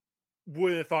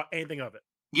 wouldn't have thought anything of it.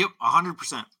 Yep,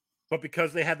 100%. But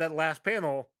because they had that last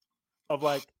panel of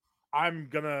like,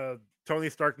 Tony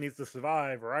Stark needs to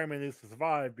survive, or Iron Man needs to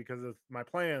survive because of my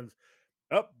plans.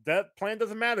 Oh, that plan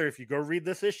doesn't matter if you go read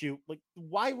this issue. Like,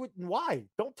 why?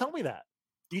 Don't tell me that.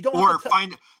 You don't. Or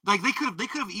find, like, they could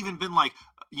have even been like,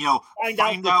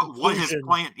 find out what his conclusion.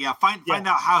 plan. Yeah, find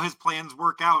out how his plans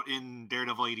work out in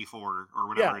Daredevil 84 or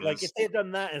whatever it is. Like if they had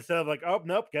done that instead of like, oh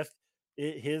nope, guess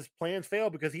his plans fail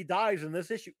because he dies in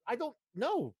this issue. I don't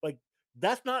know. Like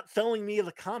that's not selling me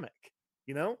the comic,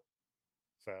 So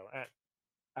I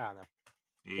don't know.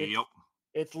 Yep.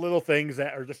 It's little things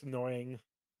that are just annoying,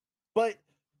 but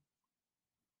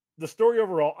the story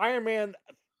overall, Iron Man,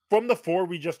 from the 4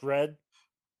 we just read,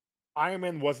 Iron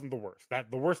Man wasn't the worst.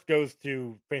 The worst goes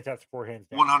to Fantastic Four hands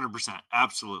down. 100%,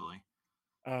 absolutely.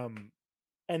 And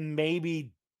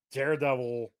maybe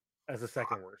Daredevil as a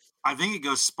second worst. I think it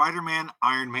goes Spider-Man,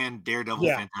 Iron Man, Daredevil,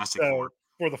 Fantastic Four.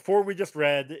 For the 4 we just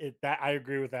read, that I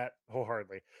agree with that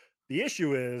wholeheartedly. The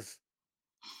issue is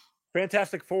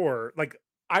Fantastic Four, like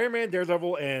Iron Man,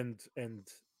 Daredevil, and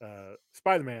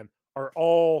Spider-Man are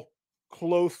all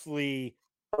closely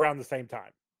around the same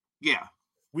time. Yeah.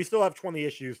 We still have 20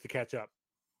 issues to catch up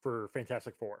for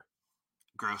Fantastic Four.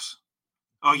 Gross.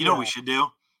 Oh, you know what we should do?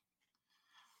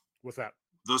 What's that?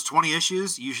 Those 20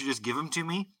 issues, you should just give them to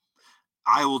me.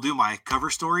 I will do my cover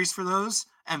stories for those,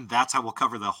 and that's how we'll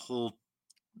cover the whole.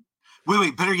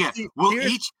 Wait, better yet, we'll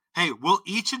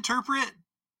each interpret,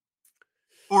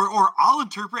 or I'll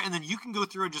interpret, and then you can go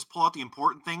through and just pull out the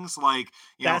important things. Like,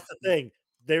 that's the thing.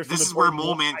 This is where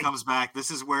Mole Man comes back.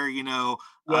 This is where yes,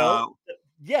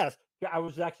 I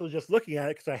was actually just looking at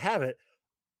it because I have it.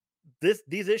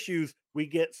 These issues, we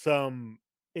get some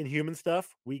Inhuman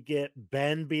stuff. We get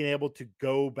Ben being able to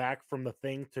go back from the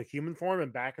Thing to human form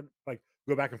and back, like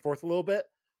go back and forth a little bit.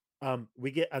 We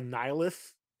get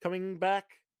Annihilus coming back.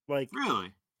 Like,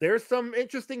 really, there's some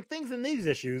interesting things in these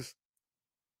issues.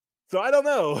 So I don't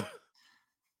know.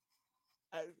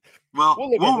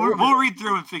 We'll read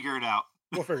through and figure it out.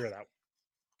 We'll figure it out.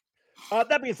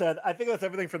 That being said, I think that's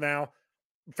everything for now.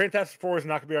 Fantastic Four is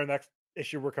not going to be our next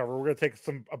issue we're covering. We're going to take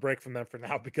a break from them for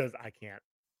now because I can't.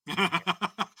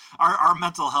 Our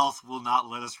mental health will not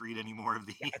let us read any more of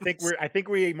these. I think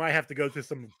we might have to go to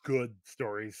some good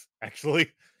stories,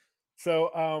 actually. So,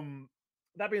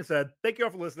 that being said, thank you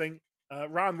all for listening.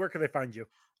 Ron, where can they find you?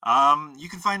 You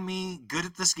can find me Good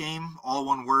at This Game, all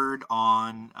one word,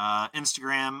 on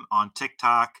Instagram, on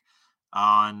TikTok,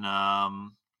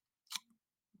 on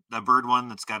the bird one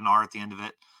that's got an R at the end of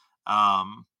it.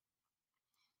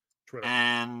 Twitter.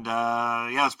 And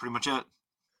that's pretty much it.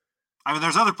 I mean,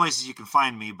 there's other places you can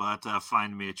find me, but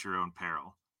find me at your own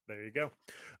peril. There you go.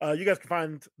 You guys can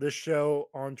find this show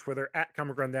on Twitter at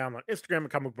Comic Rundown, on Instagram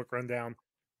at Comic Book Rundown.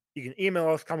 You can email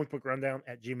us,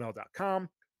 comicbookrundown@gmail.com.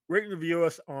 Rate and review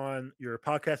us on your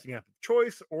podcasting app of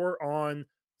choice or on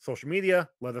social media.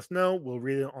 Let us know. We'll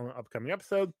read it on an upcoming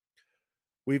episode.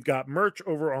 We've got merch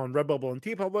over on Redbubble and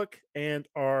TeePublic, and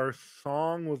our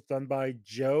song was done by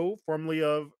Joe, formerly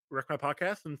of Wreck My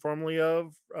Podcast and formerly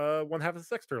of One Half of the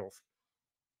Sex Turtles.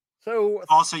 So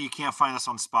also, you can't find us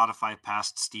on Spotify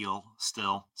past still.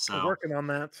 So we're working on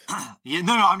that.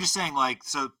 No, I'm just saying, like,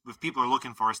 so if people are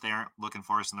looking for us, they aren't looking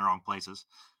for us in the wrong places.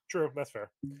 True, that's fair.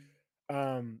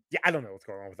 I don't know what's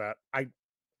going on with that.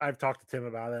 I've talked to Tim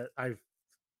about it. I've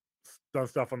done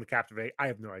stuff on the Captivate. I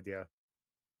have no idea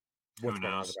what's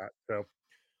going on with that. So,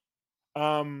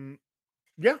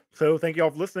 so thank you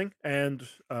all for listening. And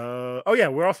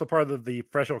we're also part of the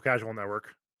Professional Casual Network.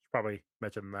 Should probably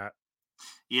mention that.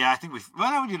 Yeah, I think we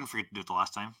didn't forget to do it the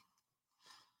last time.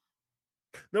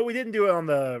 No, we didn't do it on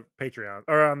the Patreon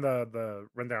or on the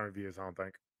Rundown Reviews, I don't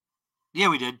think. Yeah,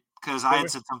 we did, because I had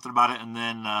said something about it, and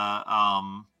then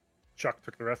Chuck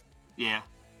took the rest. Yeah.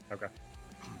 Okay,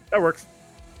 that works.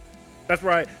 That's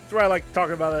why I like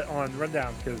talking about it on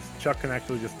Rundown, because Chuck can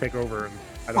actually just take over, and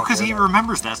I don't. Because he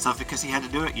remembers that stuff because he had to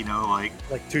do it,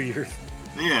 like 2 years.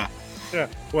 Yeah. Yeah.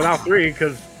 Well, now 3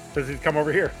 because he's come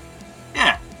over here.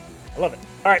 Yeah. I love it.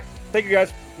 All right. Thank you,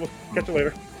 guys. We'll catch you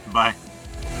later. Bye.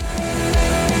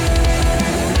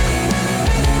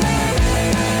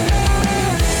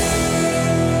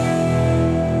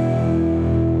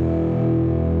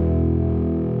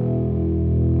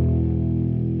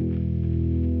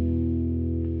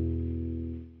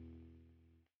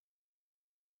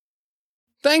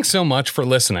 Thanks so much for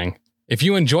listening. If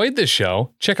you enjoyed this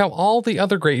show, check out all the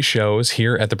other great shows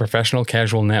here at the Professional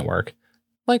Casual Network.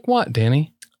 Like what,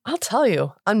 Danny? I'll tell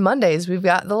you. On Mondays, we've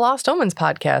got the Lost Omens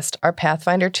podcast, our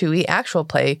Pathfinder 2e actual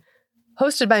play,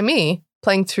 hosted by me,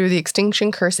 playing through the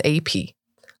Extinction Curse AP.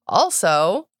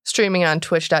 Also, streaming on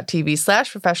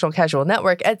twitch.tv/Professional Casual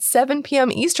Network at 7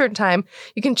 p.m. Eastern Time,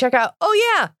 you can check out,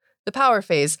 The Power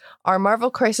Phase, our Marvel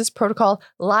Crisis Protocol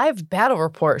live battle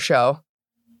report show.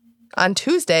 On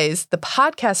Tuesdays, the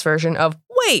podcast version of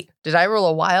Wait, Did I Roll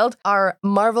a Wild? Our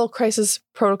Marvel Crisis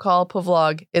Protocol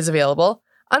vlog is available.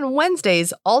 On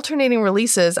Wednesdays, alternating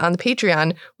releases on the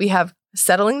Patreon, we have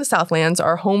Settling the Southlands,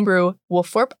 our homebrew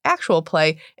Wolfthorpe actual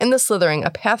play, and The Slithering, a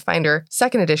Pathfinder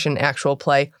 2nd edition actual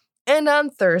play. And on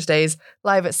Thursdays,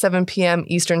 live at 7 p.m.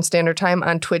 Eastern Standard Time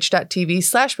on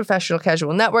twitch.tv/Professional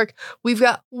Casual Network, we've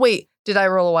got Wait, Did I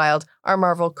Roll a Wild?, our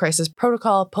Marvel Crisis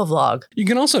Protocol povlog. You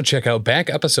can also check out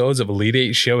back episodes of Elite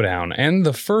 8 Showdown and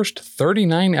the first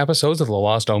 39 episodes of the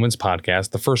Lost Omens podcast,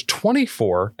 the first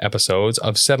 24 episodes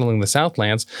of Settling the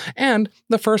Southlands, and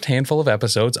the first handful of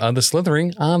episodes of The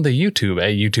Slithering on the YouTube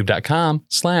at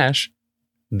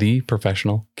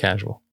youtube.com/TheProfessionalCasual.